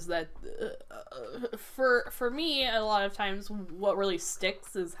important is that for me, a lot of times what really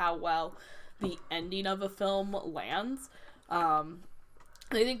sticks is how well the ending of a film lands. I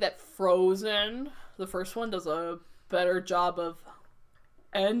think that Frozen, the first one, does a better job of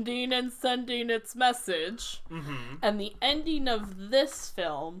ending and sending its message. Mm-hmm. And the ending of this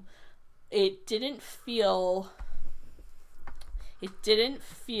film, it didn't feel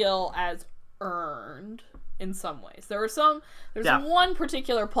as earned in some ways. There's one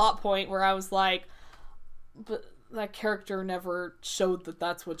particular plot point where I was like, but that character never showed that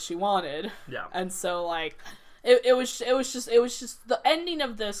that's what she wanted. Yeah. And so, like, it was just the ending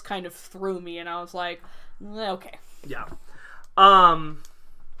of this kind of threw me, and I was like, okay. Yeah.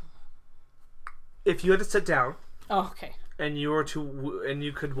 If you had to sit down, and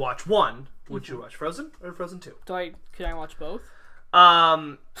you could watch one, would you watch Frozen or Frozen 2? Can I watch both?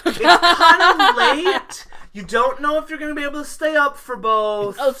 It's kind of late. You don't know if you're going to be able to stay up for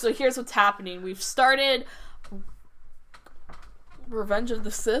both. Oh, so here's what's happening. We've started Revenge of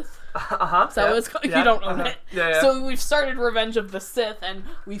the Sith. Is that what it's called? You don't own it. Yeah. So we've started Revenge of the Sith, and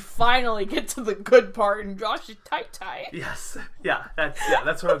we finally get to the good part, and Josh is tight. Yes. Yeah,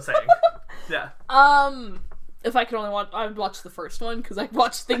 that's what I'm saying. Yeah. If I could only watch, I would watch the first one, because I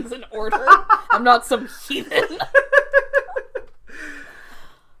watch things in order. I'm not some heathen.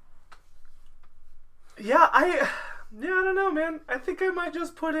 I don't know, man. I think I might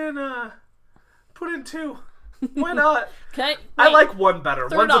just put in 2. Why not? I like one better.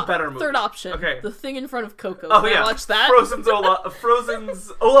 One's a better movie. Third option. Okay. The Thing in Front of Coco. Oh, Can I watch that?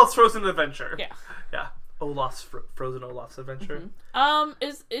 Olaf's Frozen Adventure. Yeah. Yeah. Frozen Olaf's Adventure. Mm-hmm.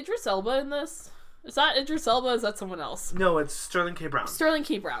 Is Idris Elba in this? Is that Idris Elba or is that someone else? No, it's Sterling K. Brown. Sterling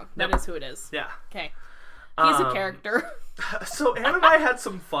K. Brown. That is who it is. Yeah. Okay. He's a character. So Anne and I had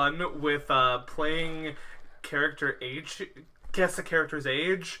some fun with playing character age, guess a character's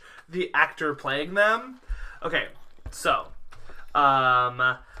age, the actor playing them. Okay, so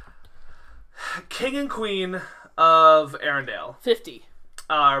King and Queen of Arendelle 50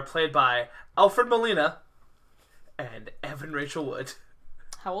 are played by Alfred Molina and Evan Rachel Wood.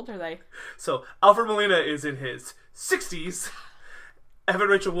 How old are they? So Alfred Molina is in his 60s. Evan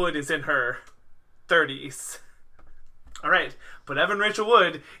Rachel Wood is in her 30s. All right, but Evan Rachel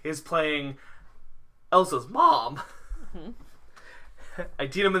Wood is playing Elsa's mom. Mm-hmm.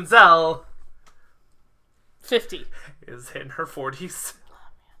 Idina Menzel 50 is in her 40s.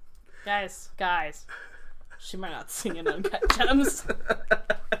 Guys, she might not sing in Uncut Gems.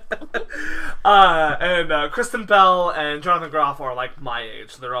 And Kristen Bell and Jonathan Groff are like my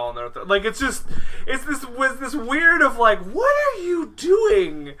age. They're all in their like. It's this weird of like, what are you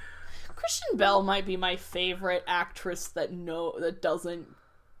doing? Kristen Bell might be my favorite actress that doesn't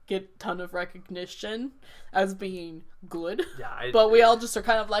get a ton of recognition as being good. Yeah, but we all just are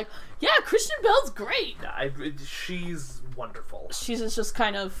kind of like, yeah, Kristen Bell's great. Yeah, she's wonderful. She's just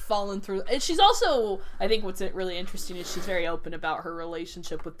kind of fallen through. And she's also, I think what's really interesting is she's very open about her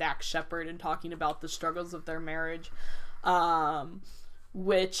relationship with Dax Shepard and talking about the struggles of their marriage.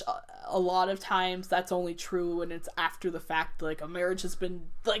 Which a lot of times that's only true when it's after the fact, like a marriage has been,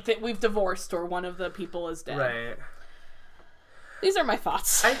 like that we've divorced or one of the people is dead. Right. These are my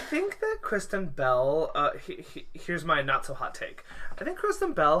thoughts. I think that Kristen Bell, here's my not so hot take. I think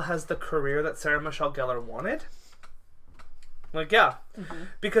Kristen Bell has the career that Sarah Michelle Gellar wanted. Like, yeah. Mm-hmm.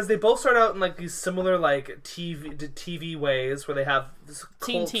 Because they both start out in, like, these similar, like, TV ways where they have this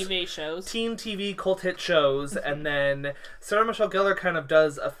teen TV cult hit shows, mm-hmm. and then Sarah Michelle Gellar kind of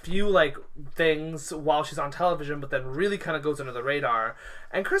does a few, like, things while she's on television, but then really kind of goes under the radar.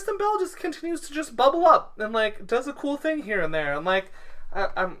 And Kristen Bell just continues to just bubble up and, like, does a cool thing here and there. And, like,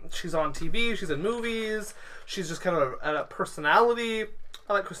 she's on TV, she's in movies, she's just kind of a personality.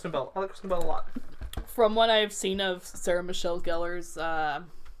 I like Kristen Bell. I like Kristen Bell a lot. From what I've seen of Sarah Michelle Gellar's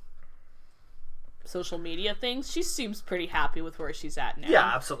social media things, she seems pretty happy with where she's at now.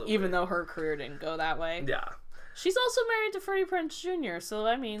 Yeah, absolutely. Even though her career didn't go that way. Yeah. She's also married to Freddie Prinze Jr., so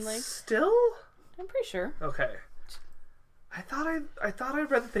I mean, like... Still? I'm pretty sure. Okay. I thought I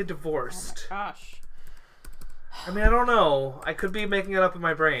read that they divorced. Oh my gosh. I mean, I don't know. I could be making it up in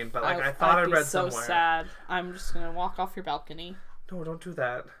my brain, but like I thought I read somewhere. I'd be so sad. I'm just gonna walk off your balcony. No, don't do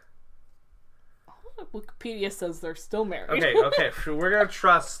that. Wikipedia says they're still married. Okay. We're gonna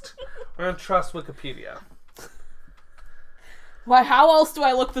trust Wikipedia. Why? How else do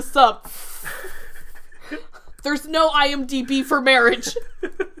I look this up? There's no IMDb for marriage.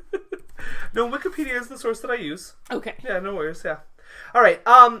 No, Wikipedia is the source that I use. Okay. Yeah, no worries. Yeah. All right.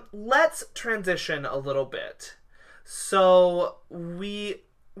 Let's transition a little bit. So we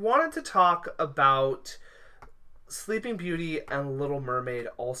wanted to talk about Sleeping Beauty and Little Mermaid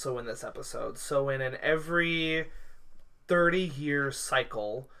also in this episode. So in an every 30-year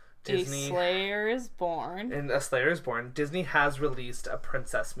cycle, Disney... A Slayer is born. And A Slayer is born. Disney has released a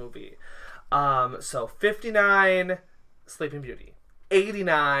princess movie. So 59, Sleeping Beauty.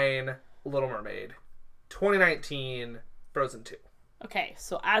 89, Little Mermaid. 2019, Frozen 2. Okay,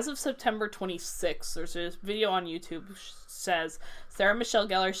 so as of September 26th, there's a video on YouTube which says Sarah Michelle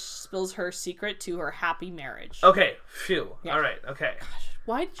Gellar spills her secret to her happy marriage. Okay, phew. Yeah. All right, okay. Gosh,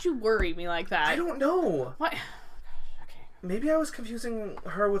 why did you worry me like that? I don't know. Why? Okay. Maybe I was confusing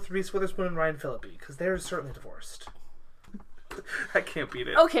her with Reese Witherspoon and Ryan Phillippe, because they're certainly divorced. I can't beat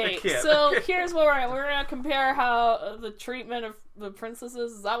it. Okay, so here's what we're gonna compare how the treatment of the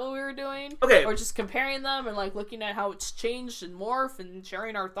princesses. Is that what we were doing? Okay. Or just comparing them and like looking at how it's changed and morphed and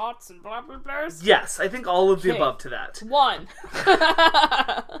sharing our thoughts and blah blah blah. Yes, I think all of the above to that. 1.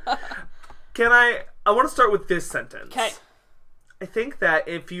 I want to start with this sentence. Okay. I think that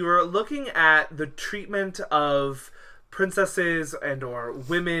if you are looking at the treatment of princesses and or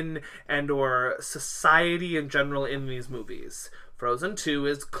women and or society in general in these movies, Frozen 2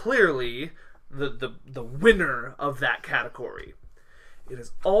 is clearly the winner of that category. It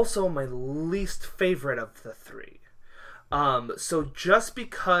is also my least favorite of the three. So just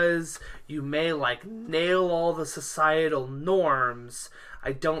because you may like nail all the societal norms,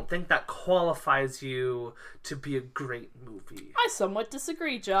 I don't think that qualifies you to be a great movie. I somewhat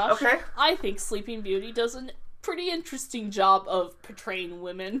disagree, Josh. Okay. I think Sleeping Beauty does a pretty interesting job of portraying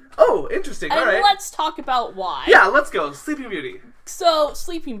women. Oh, interesting. All right. And let's talk about why. Yeah, let's go. Sleeping Beauty. So,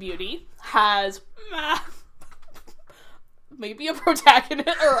 Sleeping Beauty has maybe a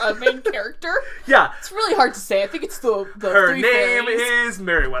protagonist or a main character. Yeah. It's really hard to say. I think it's the Her three name fairies. is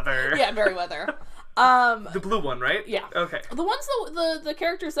Merryweather. Yeah, Merryweather. The blue one, right? Yeah. Okay. The ones that the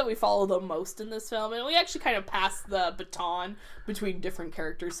characters that we follow the most in this film, and we actually kind of pass the baton between different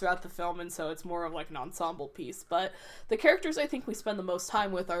characters throughout the film, and so it's more of like an ensemble piece. But the characters I think we spend the most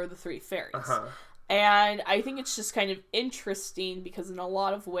time with are the three fairies. Uh-huh. And I think it's just kind of interesting because in a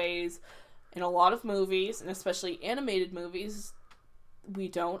lot of ways, in a lot of movies, and especially animated movies, we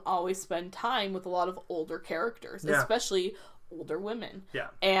don't always spend time with a lot of older characters, especially older women. Yeah.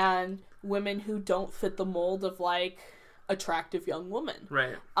 And women who don't fit the mold of, like, attractive young woman.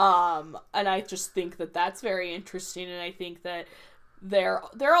 Right. And I just think that that's very interesting, and I think that they're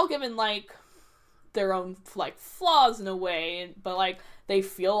all given, like, their own, like, flaws in a way, but, like, they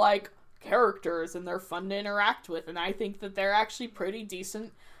feel like characters, and they're fun to interact with, and I think that they're actually pretty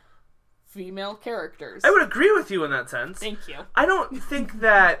decent female characters. I would agree with you in that sense. Thank you. I don't think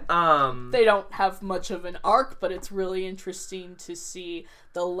that they don't have much of an arc, but it's really interesting to see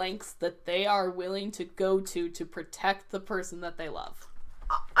the lengths that they are willing to go to protect the person that they love.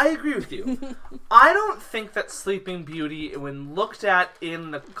 I agree with you. I don't think that Sleeping Beauty, when looked at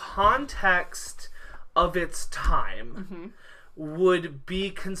in the context of its time, would be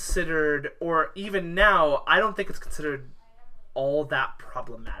considered, or even now, I don't think it's considered all that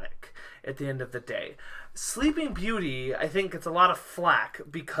problematic at the end of the day. Sleeping Beauty, I think it's a lot of flack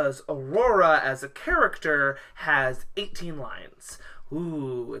because Aurora as a character has 18 lines.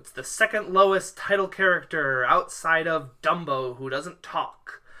 Ooh, it's the second lowest title character outside of Dumbo who doesn't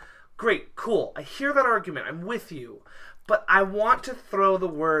talk. Great, cool. I hear that argument. I'm with you. But I want to throw the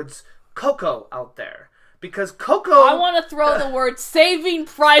words Coco out there. Because Coco... I want to throw the word Saving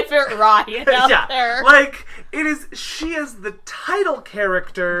Private Ryan out there. Like, she is the title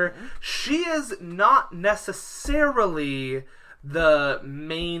character. She is not necessarily the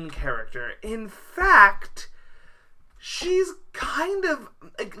main character. In fact, she's kind of...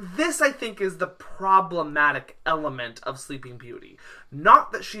 Like, this, I think, is the problematic element of Sleeping Beauty.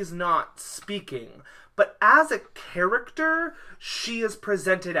 Not that she's not speaking, but as a character, she is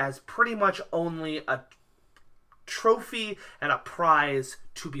presented as pretty much only a trophy and a prize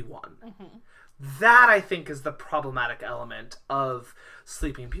to be won. That, I think, is the problematic element of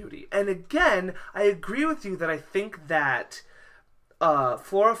Sleeping Beauty. And again, I agree with you that I think that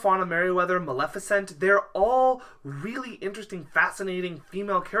Flora, Fauna, Merryweather, Maleficent, they're all really interesting, fascinating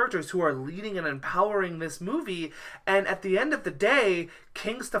female characters who are leading and empowering this movie. And at the end of the day,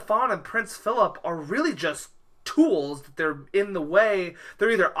 King Stefan and Prince Philip are really just tools that they're in the way.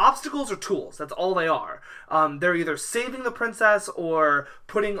 They're either obstacles or tools. That's all they are. They're either saving the princess or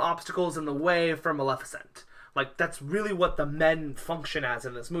putting obstacles in the way for Maleficent. Like, that's really what the men function as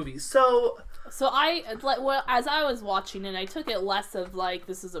in this movie. So I, like, well, as I was watching it, I took it less of, like,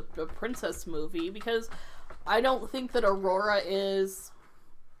 this is a princess movie, because I don't think that Aurora is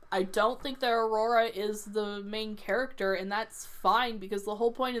the main character, and that's fine, because the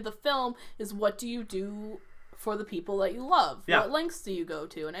whole point of the film is what do you do for the people that you love? Yeah. What lengths do you go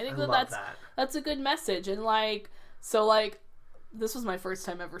to? And I think that that's a good message. And, like, so, like, this was my first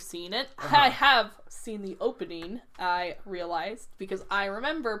time ever seeing it. I have seen the opening, I realized, because I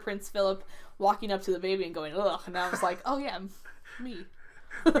remember Prince Philip walking up to the baby and going, ugh, and I was like, oh yeah, me.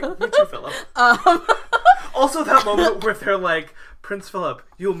 Me too, Philip. Also that moment where they're like, Prince Philip,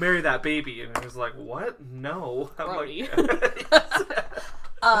 you'll marry that baby. And I was like, what? No. I'm like,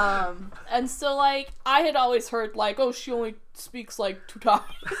 and so, like, I had always heard, like, oh, she only speaks, like, 2 times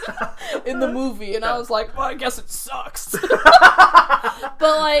in the movie, and I was like, well, I guess it sucks.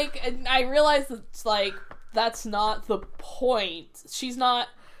 But, like, and I realized that, like, that's not the point. She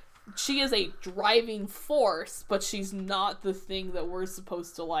is a driving force, but she's not the thing that we're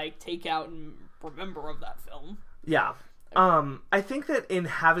supposed to, like, take out and remember of that film. Yeah. I think that in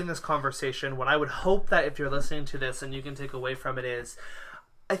having this conversation, what I would hope that if you're listening to this and you can take away from it is,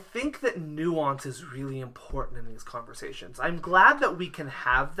 I think that nuance is really important in these conversations. I'm glad that we can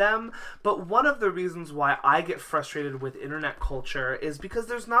have them, but one of the reasons why I get frustrated with internet culture is because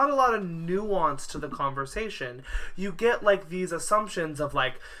there's not a lot of nuance to the conversation. You get, like, these assumptions of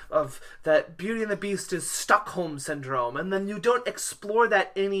that Beauty and the Beast is Stockholm Syndrome, and then you don't explore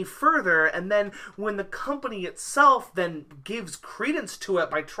that any further, and then when the company itself then gives credence to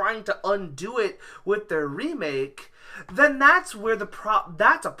it by trying to undo it with their remake, then that's where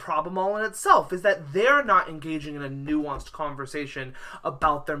that's a problem all in itself, is that they're not engaging in a nuanced conversation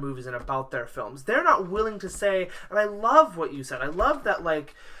about their movies and about their films. They're not willing to say, and I love what you said, I love that,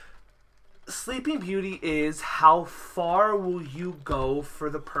 like, Sleeping Beauty is how far will you go for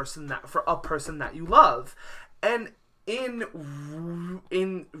a person that you love. And in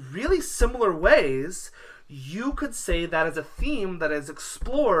really similar ways, you could say that is a theme that is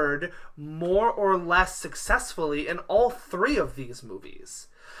explored more or less successfully in all three of these movies.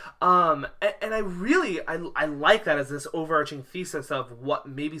 And I really like that as this overarching thesis of what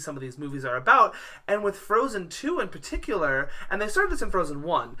maybe some of these movies are about. And with Frozen 2 in particular, and they started this in Frozen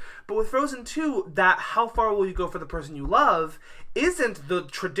 1, but with Frozen 2, that how far will you go for the person you love isn't the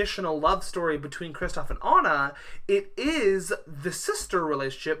traditional love story between Kristoff and Anna. It is the sister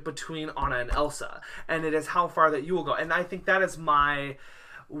relationship between Anna and Elsa. And it is how far that you will go. And I think that is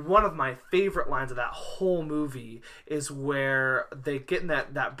one of my favorite lines of that whole movie is where they get in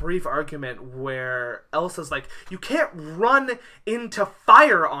that brief argument where Elsa's like, you can't run into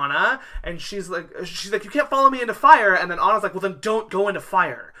fire, Anna. And she's like, you can't follow me into fire. And then Anna's like, well, then don't go into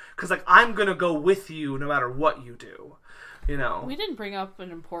fire. Because, like, I'm going to go with you no matter what you do. You know? We didn't bring up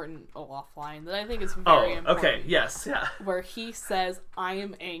an important Olaf line that I think is very important. Okay, yes, yeah. Where he says, I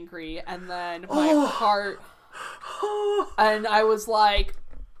am angry. And then my heart... And I was like...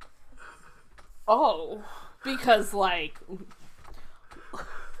 Oh, because, like,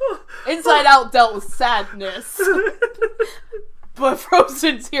 Inside Out dealt with sadness, but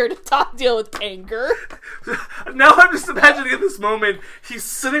Frozen's here to deal with anger. Now I'm just imagining in this moment, he's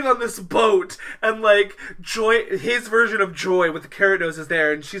sitting on this boat, and, like, Joy, his version of Joy with the carrot nose is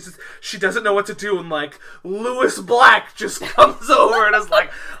there, and she doesn't know what to do, and, like, Lewis Black just comes over and is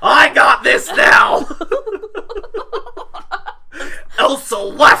like, I got this now! Elsa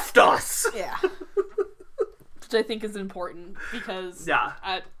left us! Yeah. Which I think is important, because... Yeah.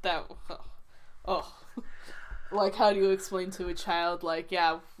 Like, how do you explain to a child, like,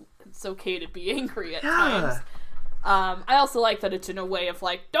 yeah, it's okay to be angry at times. I also like that it's in a way of,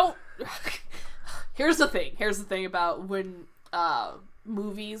 like, don't... Here's the thing about when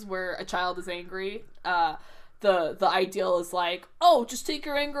movies where a child is angry, the ideal is like, oh, just take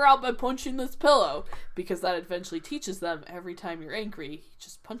your anger out by punching this pillow, because that eventually teaches them every time you're angry, you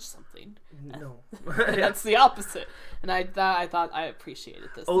just punch something. No. That's the opposite. And I thought I appreciated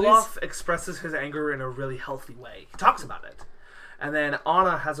this. Olaf expresses his anger in a really healthy way. He talks about it. And then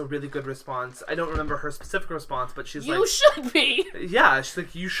Anna has a really good response. I don't remember her specific response, but she's like... You should be! Yeah, she's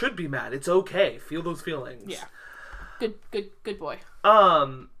like, you should be mad. It's okay. Feel those feelings. Yeah. Good boy.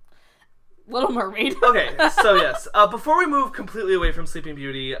 Little Mermaid. Okay, so yes. Before we move completely away from Sleeping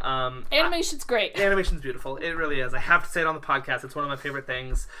Beauty... Animation's great. Animation's beautiful. It really is. I have to say it on the podcast. It's one of my favorite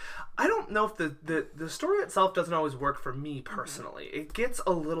things. I don't know if the story itself doesn't always work for me personally. It gets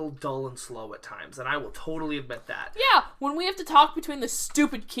a little dull and slow at times, and I will totally admit that. Yeah, when we have to talk between the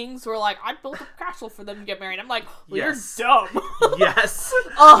stupid kings who are like, I built a castle for them to get married. I'm like, well, yes. You're dumb. Yes.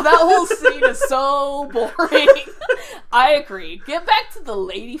 Oh, that whole scene is so boring. I agree. Get back to the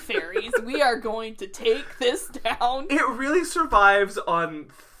lady fairies. We are going to take this down. It really survives on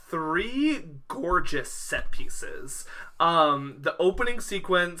 3 gorgeous set pieces. The opening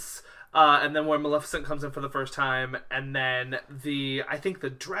sequence, and then where Maleficent comes in for the first time, and then I think the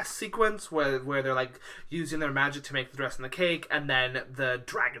dress sequence where they're like using their magic to make the dress and the cake, and then the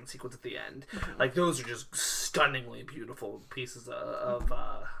dragon sequence at the end. Mm-hmm. Like, those are just stunningly beautiful pieces of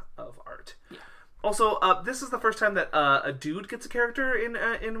art. Yeah. Also, this is the first time that a dude gets a character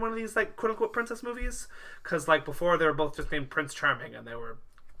in one of these, like, quote unquote princess movies, because, like, before they were both just named Prince Charming, and they were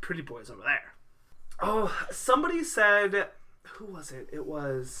pretty boys over there. Oh, somebody said... Who was it? It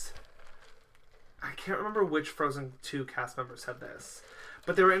was... I can't remember which Frozen 2 cast member said this.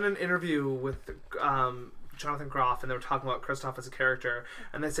 But they were in an interview with Jonathan Groff, and they were talking about Kristoff as a character.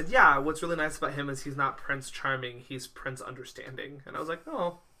 And they said, yeah, what's really nice about him is he's not Prince Charming, he's Prince Understanding. And I was like,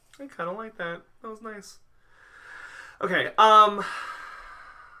 oh, I kind of like that. That was nice. Okay,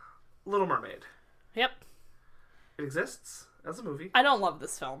 Little Mermaid. Yep. It exists as a movie. I don't love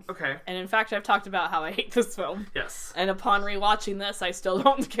this film. Okay. And in fact, I've talked about how I hate this film. Yes. And upon rewatching this, I still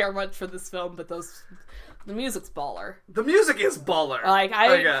don't care much for this film, but the music's baller. The music is baller. Like,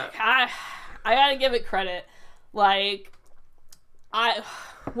 I gotta give it credit. Like, I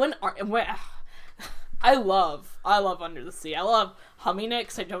love Under the Sea. I love humming it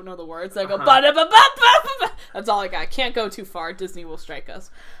because I don't know the words. I go ba-da-ba-ba-ba-ba. That's all I got. Can't go too far. Disney will strike us.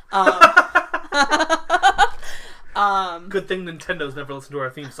 Good thing Nintendo's never listened to our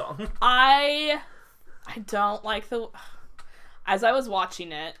theme song. I don't like as I was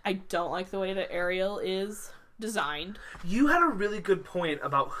watching it, I don't like the way that Ariel is designed. You had a really good point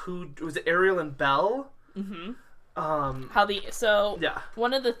about was it Ariel and Belle? Mm-hmm. Yeah.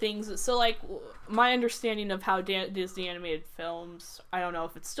 One of the things, so like my understanding of how Disney animated films, I don't know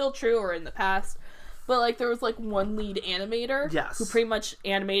if it's still true or in the past, but like there was like one lead animator, yes, who pretty much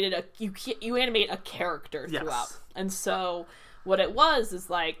animated you animate a character throughout, and so what it was is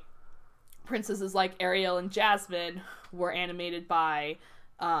like princesses like Ariel and Jasmine were animated by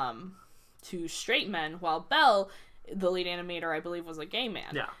two straight men, while Belle, the lead animator, I believe, was a gay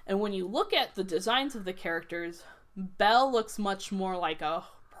man. Yeah. And when you look at the designs of the characters, Belle looks much more like a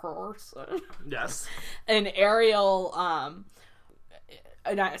person. Yes. And Ariel,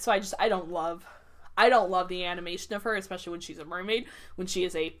 I don't love the animation of her, especially when she's a mermaid. When she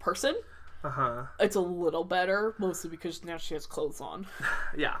is a person, it's a little better, mostly because now she has clothes on.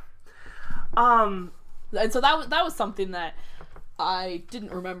 Yeah. And so that was something that I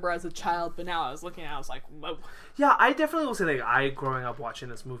didn't remember as a child, but now I was looking at it, I was like, whoa. Yeah, I definitely will say that growing up watching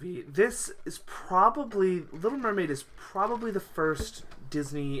this movie, Little Mermaid is probably the first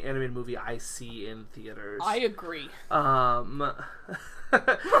Disney animated movie I see in theaters. I agree. Because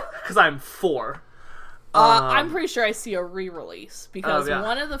I'm 4. I'm pretty sure I see a re-release, because yeah.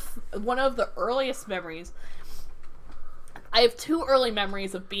 one of the earliest memories, I have 2 early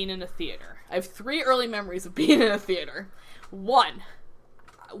memories of being in a theater. I have 3 early memories of being in a theater. 1,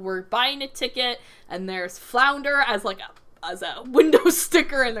 we're buying a ticket, and there's Flounder as a window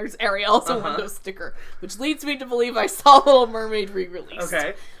sticker, and there's Ariel as a window sticker, which leads me to believe I saw Little Mermaid re-released.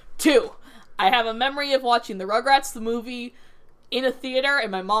 Okay. 2, I have a memory of watching the Rugrats the movie in a theater, and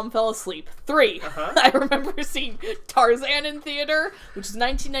my mom fell asleep. 3, I remember seeing Tarzan in theater, which is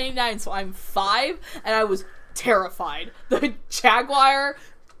 1999, so I'm 5, and I was terrified. The Jaguar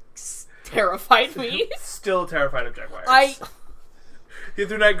terrified me. Still terrified of jaguars. The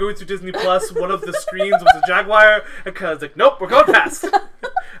other night, going through Disney Plus, one of the screens was a jaguar, and I was like, nope, we're going past. And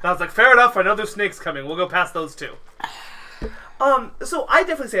I was like, fair enough, I know there's snakes coming, we'll go past those too. So I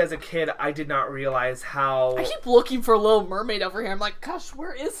definitely say as a kid, I did not realize how... I keep looking for Little Mermaid over here. I'm like, gosh,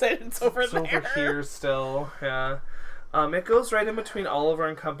 where is it? It's over there. Over here still, yeah. It goes right in between Oliver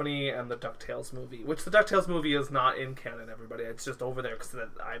and Company and the DuckTales movie, which the DuckTales movie is not in canon, everybody. It's just over there because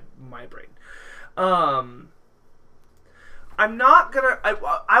my brain. I'm not gonna...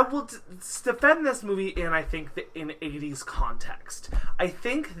 I will defend this movie in, I think, in 80s context. I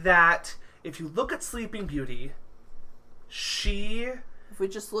think that if you look at Sleeping Beauty... If we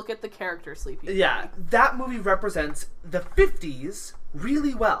just look at the character Sleeping Beauty. Yeah, that movie represents the 50s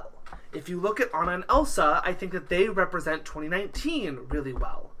really well. If you look at Anna and Elsa, I think that they represent 2019 really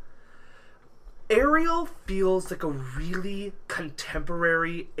well. Ariel feels like a really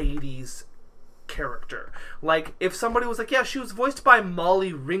contemporary 80s character. Like, if somebody was like, yeah, she was voiced by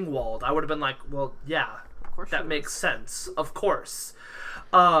Molly Ringwald, I would have been like, well, yeah, that makes sense. Of course.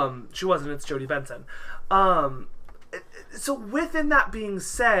 She wasn't, it's Jodie Benson. So within that being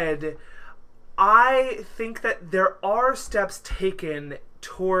said, I think that there are steps taken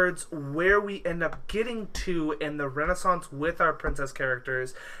towards where we end up getting to in the Renaissance with our princess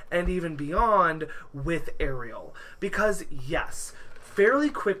characters, and even beyond with Ariel. Because yes, fairly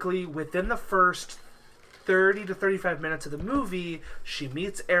quickly within the first 30 to 35 minutes of the movie, she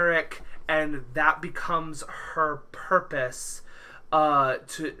meets Eric, and that becomes her purpose.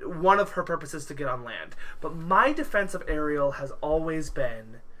 One of her purposes to get on land. But my defense of Ariel has always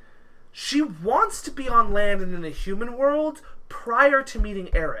been, she wants to be on land and in the human world prior to meeting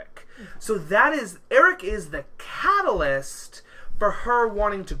Eric. So Eric is the catalyst for her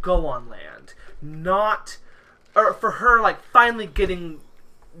wanting to go on land, or for her like finally getting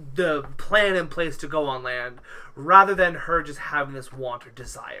the plan in place to go on land, rather than her just having this want or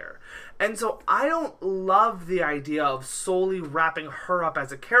desire. And so I don't love the idea of solely wrapping her up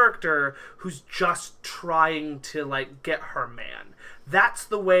as a character who's just trying to like get her man. That's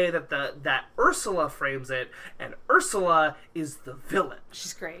the way that Ursula frames it, and Ursula is the villain.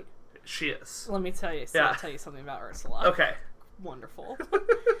 She's great. She is. Let me tell you something about Ursula. Okay. Wonderful.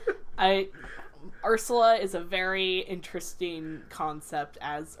 Ursula is a very interesting concept,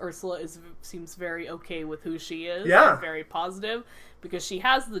 as Ursula seems very okay with who she is. Yeah. And very positive, because she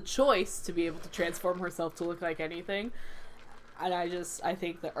has the choice to be able to transform herself to look like anything. And I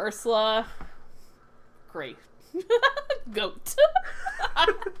think that Ursula, great. Goat.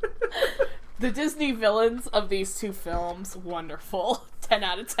 The Disney villains of these 2 films, wonderful. 10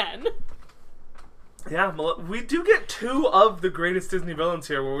 out of 10. Yeah, we do get 2 of the greatest Disney villains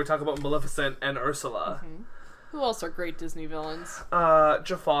here, where we talk about Maleficent and Ursula. Mm-hmm. Who else are great Disney villains?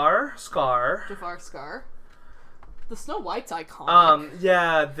 Jafar, Scar. The Snow White's iconic.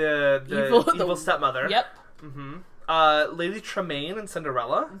 Yeah, the evil stepmother. Yep. Mm-hmm. Lady Tremaine and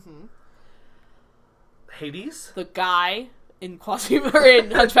Cinderella. Mm-hmm. Hades. The guy in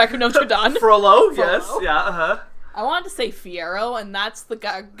in Hunchback of Notre Dame. Frollo, yes. Yeah, I wanted to say Fiyero, and that's the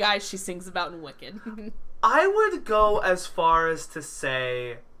guy she sings about in Wicked. I would go as far as to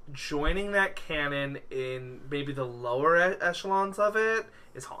say joining that canon in maybe the lower echelons of it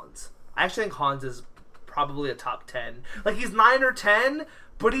is Hans. I actually think Hans is probably a top 10. Like, he's 9 or 10,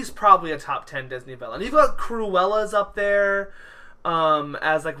 but he's probably a top 10 Disney villain. You've got Cruella's up there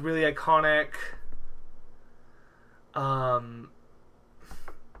as, like, really iconic.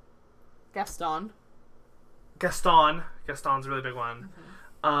 Gaston. Gaston's a really big one.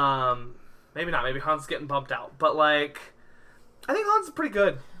 Maybe not. Maybe Hans is getting bumped out. But, like, I think Hans is pretty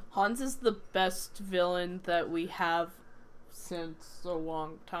good. Hans is the best villain that we have since a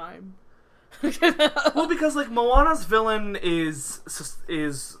long time. Well, because, like, Moana's villain is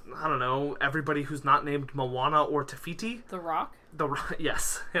I don't know, everybody who's not named Moana or Tafiti. The Rock?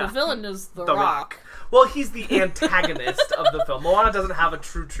 Yes. Yeah. The villain is The Rock. Well, he's the antagonist of the film. Moana doesn't have a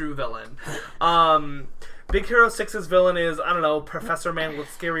true villain. Big Hero 6's villain is, I don't know, Professor Man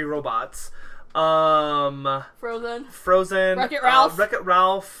with scary robots. Frozen. Wreck-It Ralph. Wreck-It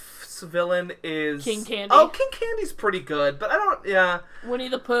Ralph's villain is King Candy. Oh, King Candy's pretty good, but I don't. Yeah. Winnie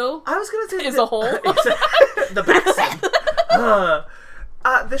the Pooh. I was gonna say is a hole. The backseat.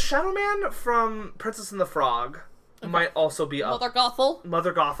 The Shadow Man from Princess and the Frog might also be up. Mother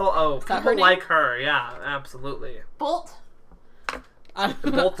Gothel. Oh, people like her. Yeah, absolutely. Bolt.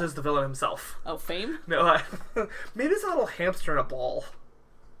 Bolt is the villain himself. Oh, Fame? No, maybe it's a little hamster in a ball.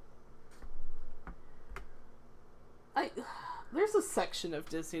 There's a section of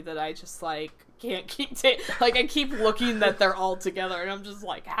Disney that I just, like, can't keep... like, I keep looking that they're all together, and I'm just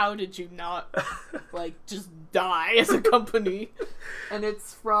like, how did you not, like, just die as a company? And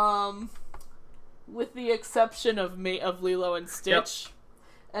it's from... with the exception of Lilo and Stitch,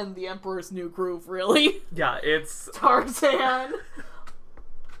 and The Emperor's New Groove, really. Yeah, it's... Tarzan.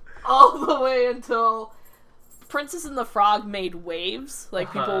 All the way until... Princess and the Frog made waves.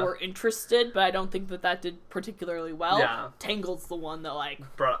 Like, people were interested, but I don't think that did particularly well. Yeah. Tangled's the one that, like...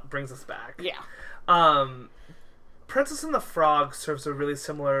 brings us back. Yeah. Princess and the Frog serves a really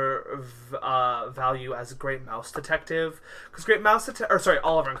similar value as Great Mouse Detective. Because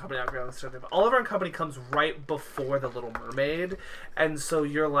Oliver and Company, not Great Mouse Detective. Oliver and Company comes right before The Little Mermaid. And so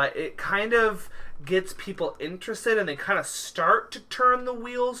you're like... It kind of gets people interested, and they kind of start to turn the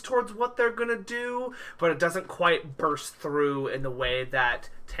wheels towards what they're going to do, but it doesn't quite burst through in the way that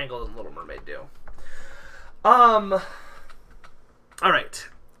Tangled and Little Mermaid do. Alright.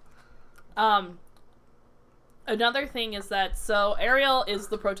 Another thing is that, so Ariel is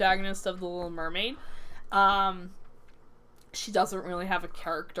the protagonist of The Little Mermaid. She doesn't really have a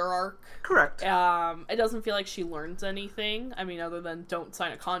character arc. Correct. It doesn't feel like she learns anything. I mean, other than don't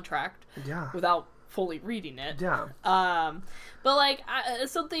sign a contract. Yeah. Without fully reading it. Yeah. But, like,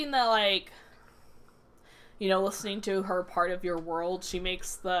 something that, like, you know, listening to her part of your world, she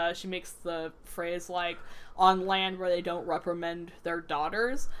makes the phrase, like, on land where they don't reprimand their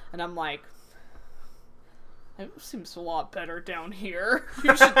daughters. And I'm like, it seems a lot better down here.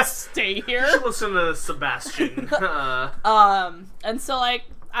 You should stay here. You should listen to Sebastian. And so, like,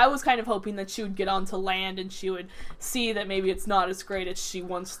 I was kind of hoping that she would get onto land and she would see that maybe it's not as great as she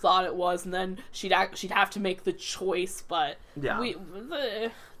once thought it was, and then she'd have to make the choice, but they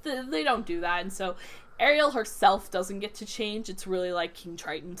don't do that, and so Ariel herself doesn't get to change. It's really like King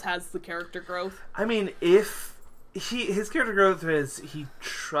Triton's has the character growth. I mean, if his character growth is he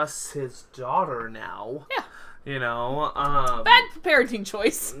trusts his daughter now. Yeah. You know, bad parenting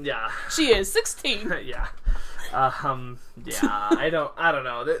choice. Yeah. She is 16. Yeah. Yeah, I don't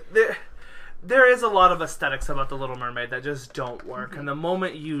know. There is a lot of aesthetics about The Little Mermaid that just don't work. Mm-hmm. And the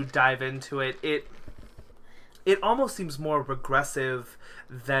moment you dive into it, it almost seems more regressive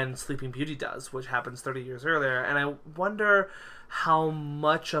than Sleeping Beauty does, which happens 30 years earlier. And I wonder how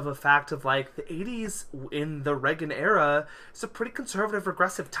much of a fact of, like, the 80s in the Reagan era is a pretty conservative,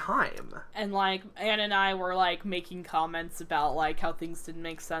 regressive time. And, like, Anne and I were, like, making comments about, like, how things didn't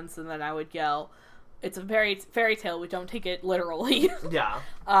make sense, and then I would yell, it's a fairy tale, we don't take it literally. Yeah.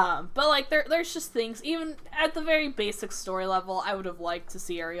 But, like, there's just things, even at the very basic story level, I would have liked to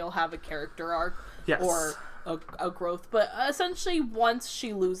see Ariel have a character arc. Yes. Or a growth. But essentially, once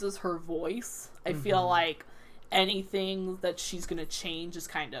she loses her voice, I feel like anything that she's gonna change is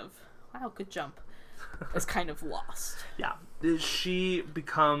kind of, wow, good jump, is kind of lost. Yeah. She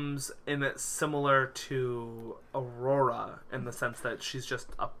becomes similar to Aurora in the sense that she's just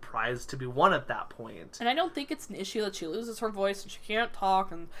a prize to be won at that point. And I don't think it's an issue that she loses her voice and she can't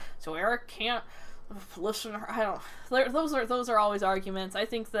talk, and so Eric can't listen to her. I don't. Those are always arguments. I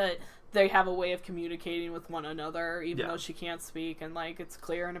think that they have a way of communicating with one another, even though she can't speak, and, like, it's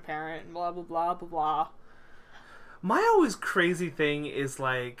clear and apparent, and blah blah blah blah blah. My always crazy thing is,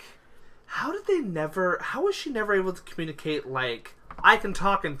 like, how is she never able to communicate, like, I can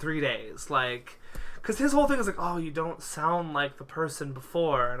talk in 3 days? Like, Because his whole thing is like, oh, you don't sound like the person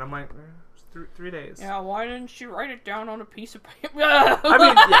before. And I'm like, it's 3 days. Yeah, why didn't she write it down on a piece of paper? I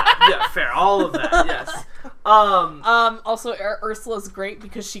mean, yeah, fair. All of that, yes. Also, Ursula's great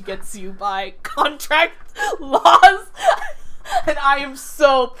because she gets you by contract laws. And I am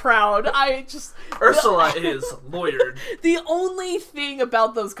so proud. Ursula is lawyered. The only thing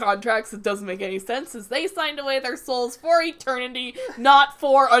about those contracts that doesn't make any sense is they signed away their souls for eternity, not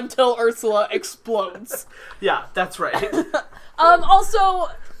for until Ursula explodes. Yeah, that's right. Also,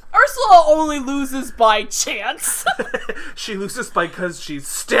 Ursula only loses by chance. She loses because she's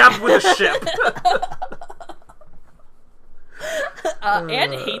stabbed with a ship.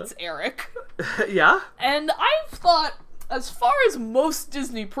 And hates Eric. Yeah? And I've thought, as far as most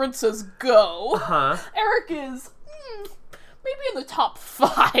Disney princes go, Eric is maybe in the top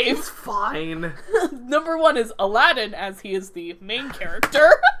 5. It's fine. Number 1 is Aladdin, as he is the main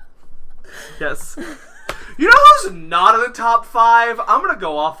character. Yes. You know who's not in the top 5? I'm gonna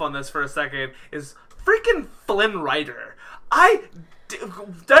go off on this for a second. Is freaking Flynn Rider. I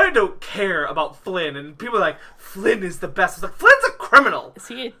don't care about Flynn, and people are like, Flynn is the best. It's like, Flynn's a criminal.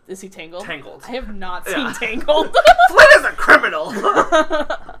 Is he Tangled? Tangled. I have not seen Tangled. Flynn is a criminal.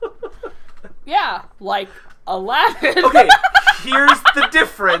 Yeah, like Aladdin. Okay, here's the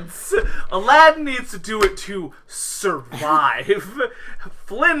difference. Aladdin needs to do it to survive.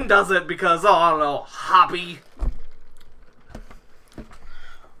 Flynn does it because, I don't know, hobby.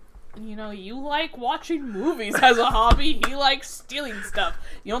 You know, you like watching movies as a hobby. He likes stealing stuff.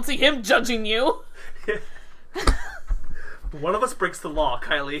 You don't see him judging you. One of us breaks the law,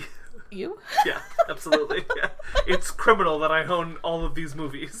 Kylie. You? Yeah, absolutely. Yeah. It's criminal that I own all of these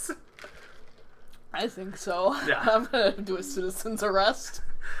movies. I think so. Yeah. I'm gonna do a citizen's arrest.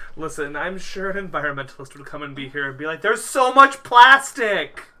 Listen, I'm sure an environmentalist would come and be here and be like, there's so much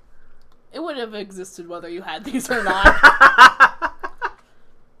plastic! It would have existed whether you had these or not.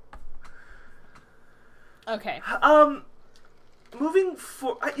 Okay. Moving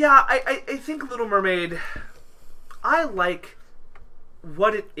for yeah, I think Little Mermaid, I like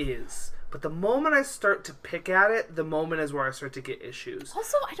what it is, but the moment I start to pick at it, the moment is where I start to get issues.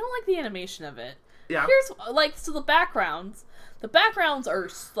 Also, I don't like the animation of it. Yeah. Here's, like, so the backgrounds are,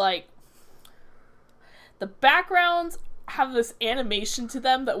 like, the backgrounds have this animation to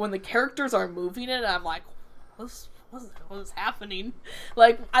them that when the characters are moving it, I'm like, what is happening?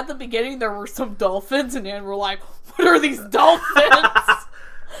 Like, at the beginning, there were some dolphins, and then we're like, what are these dolphins?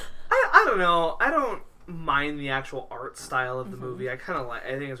 I don't know. I don't mind the actual art style of the movie. I kind of like.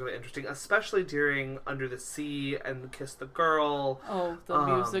 I think it's really interesting, especially during Under the Sea and Kiss the Girl. Oh, the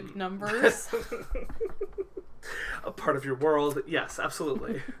music numbers. A part of your world. Yes,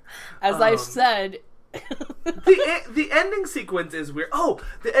 absolutely. As I've said. the ending sequence is weird. Oh,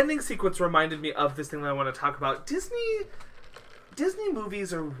 the ending sequence reminded me of this thing that I want to talk about. Disney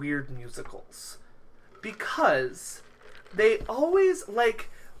movies are weird musicals because they always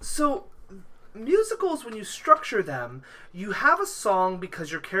so musicals, when you structure them, you have a song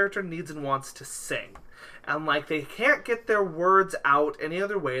because your character needs and wants to sing, and they can't get their words out any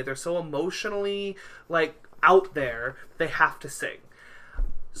other way. They're so emotionally out there, they have to sing.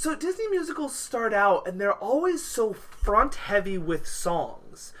 So Disney musicals start out and they're always so front heavy with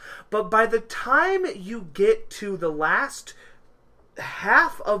songs. But by the time you get to the last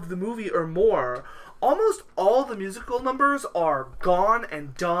half of the movie or more, almost all the musical numbers are gone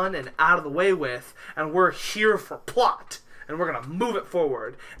and done and out of the way with, and we're here for plot, and we're going to move it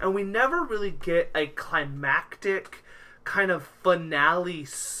forward. And we never really get a climactic kind of finale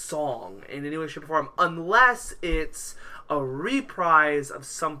song in any way, shape, or form, unless it's a reprise of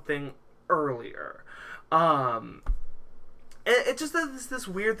something earlier. It just is this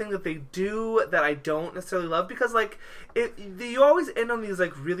weird thing that they do that I don't necessarily love, because you always end on these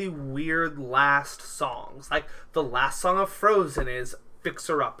really weird last songs. The last song of Frozen is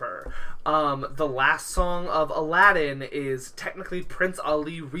Fixer Upper. The last song of Aladdin is technically Prince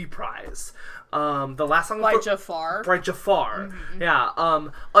Ali reprise. The last song by Jafar. By Jafar. Mm-hmm. Yeah.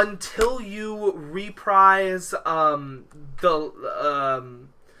 Until you reprise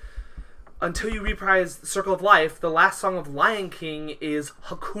until you reprise Circle of Life, the last song of Lion King is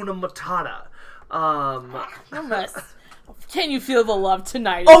Hakuna Matata. Can You Feel the Love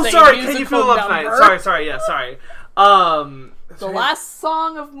Tonight? Oh, sorry, Can You Feel the Love Tonight? Sorry, yeah, sorry. The last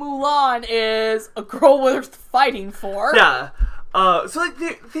song of Mulan is A Girl Worth Fighting For. Yeah. So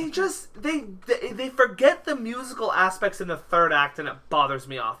they forget the musical aspects in the third act, and it bothers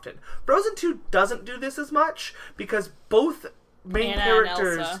me often. Frozen 2 doesn't do this as much because both main Anna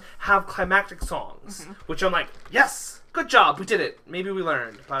characters have climactic songs, which I'm like, yes, good job, we did it. Maybe we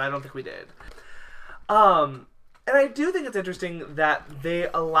learned, but I don't think we did. And I do think it's interesting that they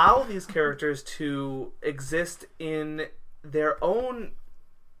allow these characters to exist in their own...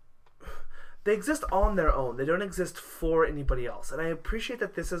 They exist on their own. They don't exist for anybody else. And I appreciate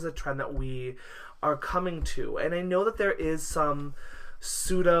that this is a trend that we are coming to. And I know that there is some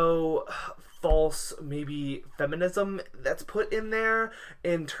pseudo false maybe feminism that's put in there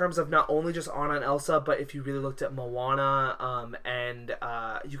in terms of not only just Anna and Elsa, but if you really looked at Moana, and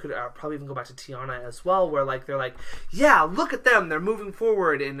you could probably even go back to Tiana as well, where like they're like, yeah, look at them, they're moving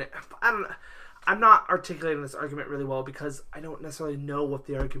forward. And I'm not articulating this argument really well because I don't necessarily know what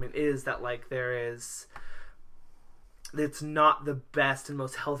the argument is that like it's not the best and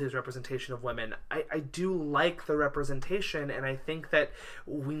most healthiest representation of women. I do like the representation, and I think that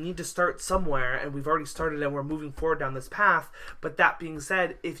we need to start somewhere, and we've already started and we're moving forward down this path. But that being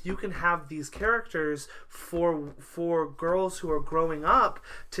said, if you can have these characters for girls who are growing up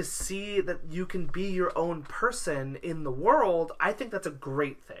to see that you can be your own person in the world, I think that's a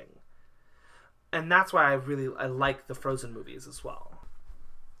great thing. And that's why I like the Frozen movies as well.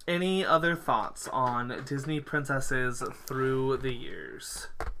 Any other thoughts on Disney princesses through the years?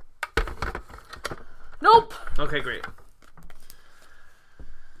 Nope. Okay, great.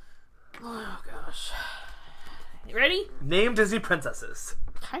 Oh, gosh. You ready? Name Disney princesses.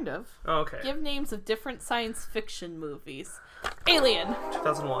 Kind of. Oh, okay. Give names of different science fiction movies. Alien.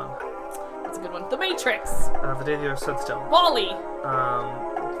 2001. That's a good one. The Matrix. The Day the Earth Stood Still. WALL-E.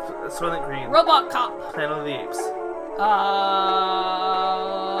 Soylent Green. Robot Cop. Planet of the Apes.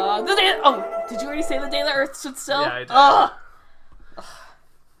 Did you already say The Day the Earth Stood Still? Yeah, I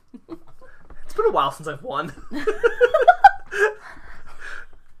did. It's been a while since I've won.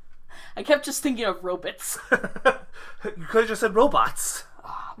 I kept just thinking of robots. You could have just said robots.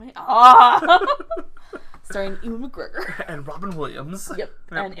 Starring Ewan McGregor. And Robin Williams. Yep.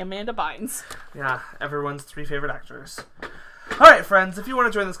 And Amanda Bynes. Yeah, everyone's 3 favorite actors. Alright, friends, if you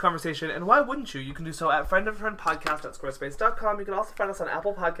want to join this conversation, and why wouldn't you? You can do so at friendofafriendpodcast.squarespace.com. You can also find us on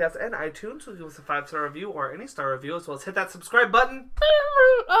Apple Podcasts and iTunes, so give us a 5-star review or any star review, as well as hit that subscribe button.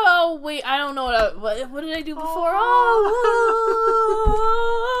 Oh, wait, I don't know what did I do before?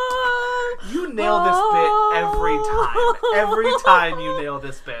 You nail this bit every time. Every time you nail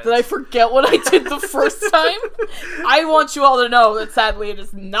this bit. Did I forget what I did the first time? I want you all to know that sadly it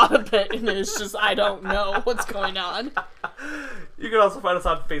is not a bit, and it's just I don't know what's going on. You can also find us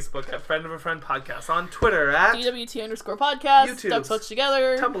on Facebook at Friend of a Friend Podcast, on Twitter at DWT_podcast, YouTube, Ducks Watch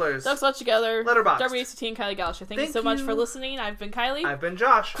Together, Tumblrs, Ducks Watch Together, Letterboxd, WACT, and Kylie Gallagher. Thank you so much for listening. I've been Kylie. I've been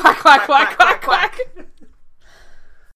Josh. Quack, quack, quack, quack, quack.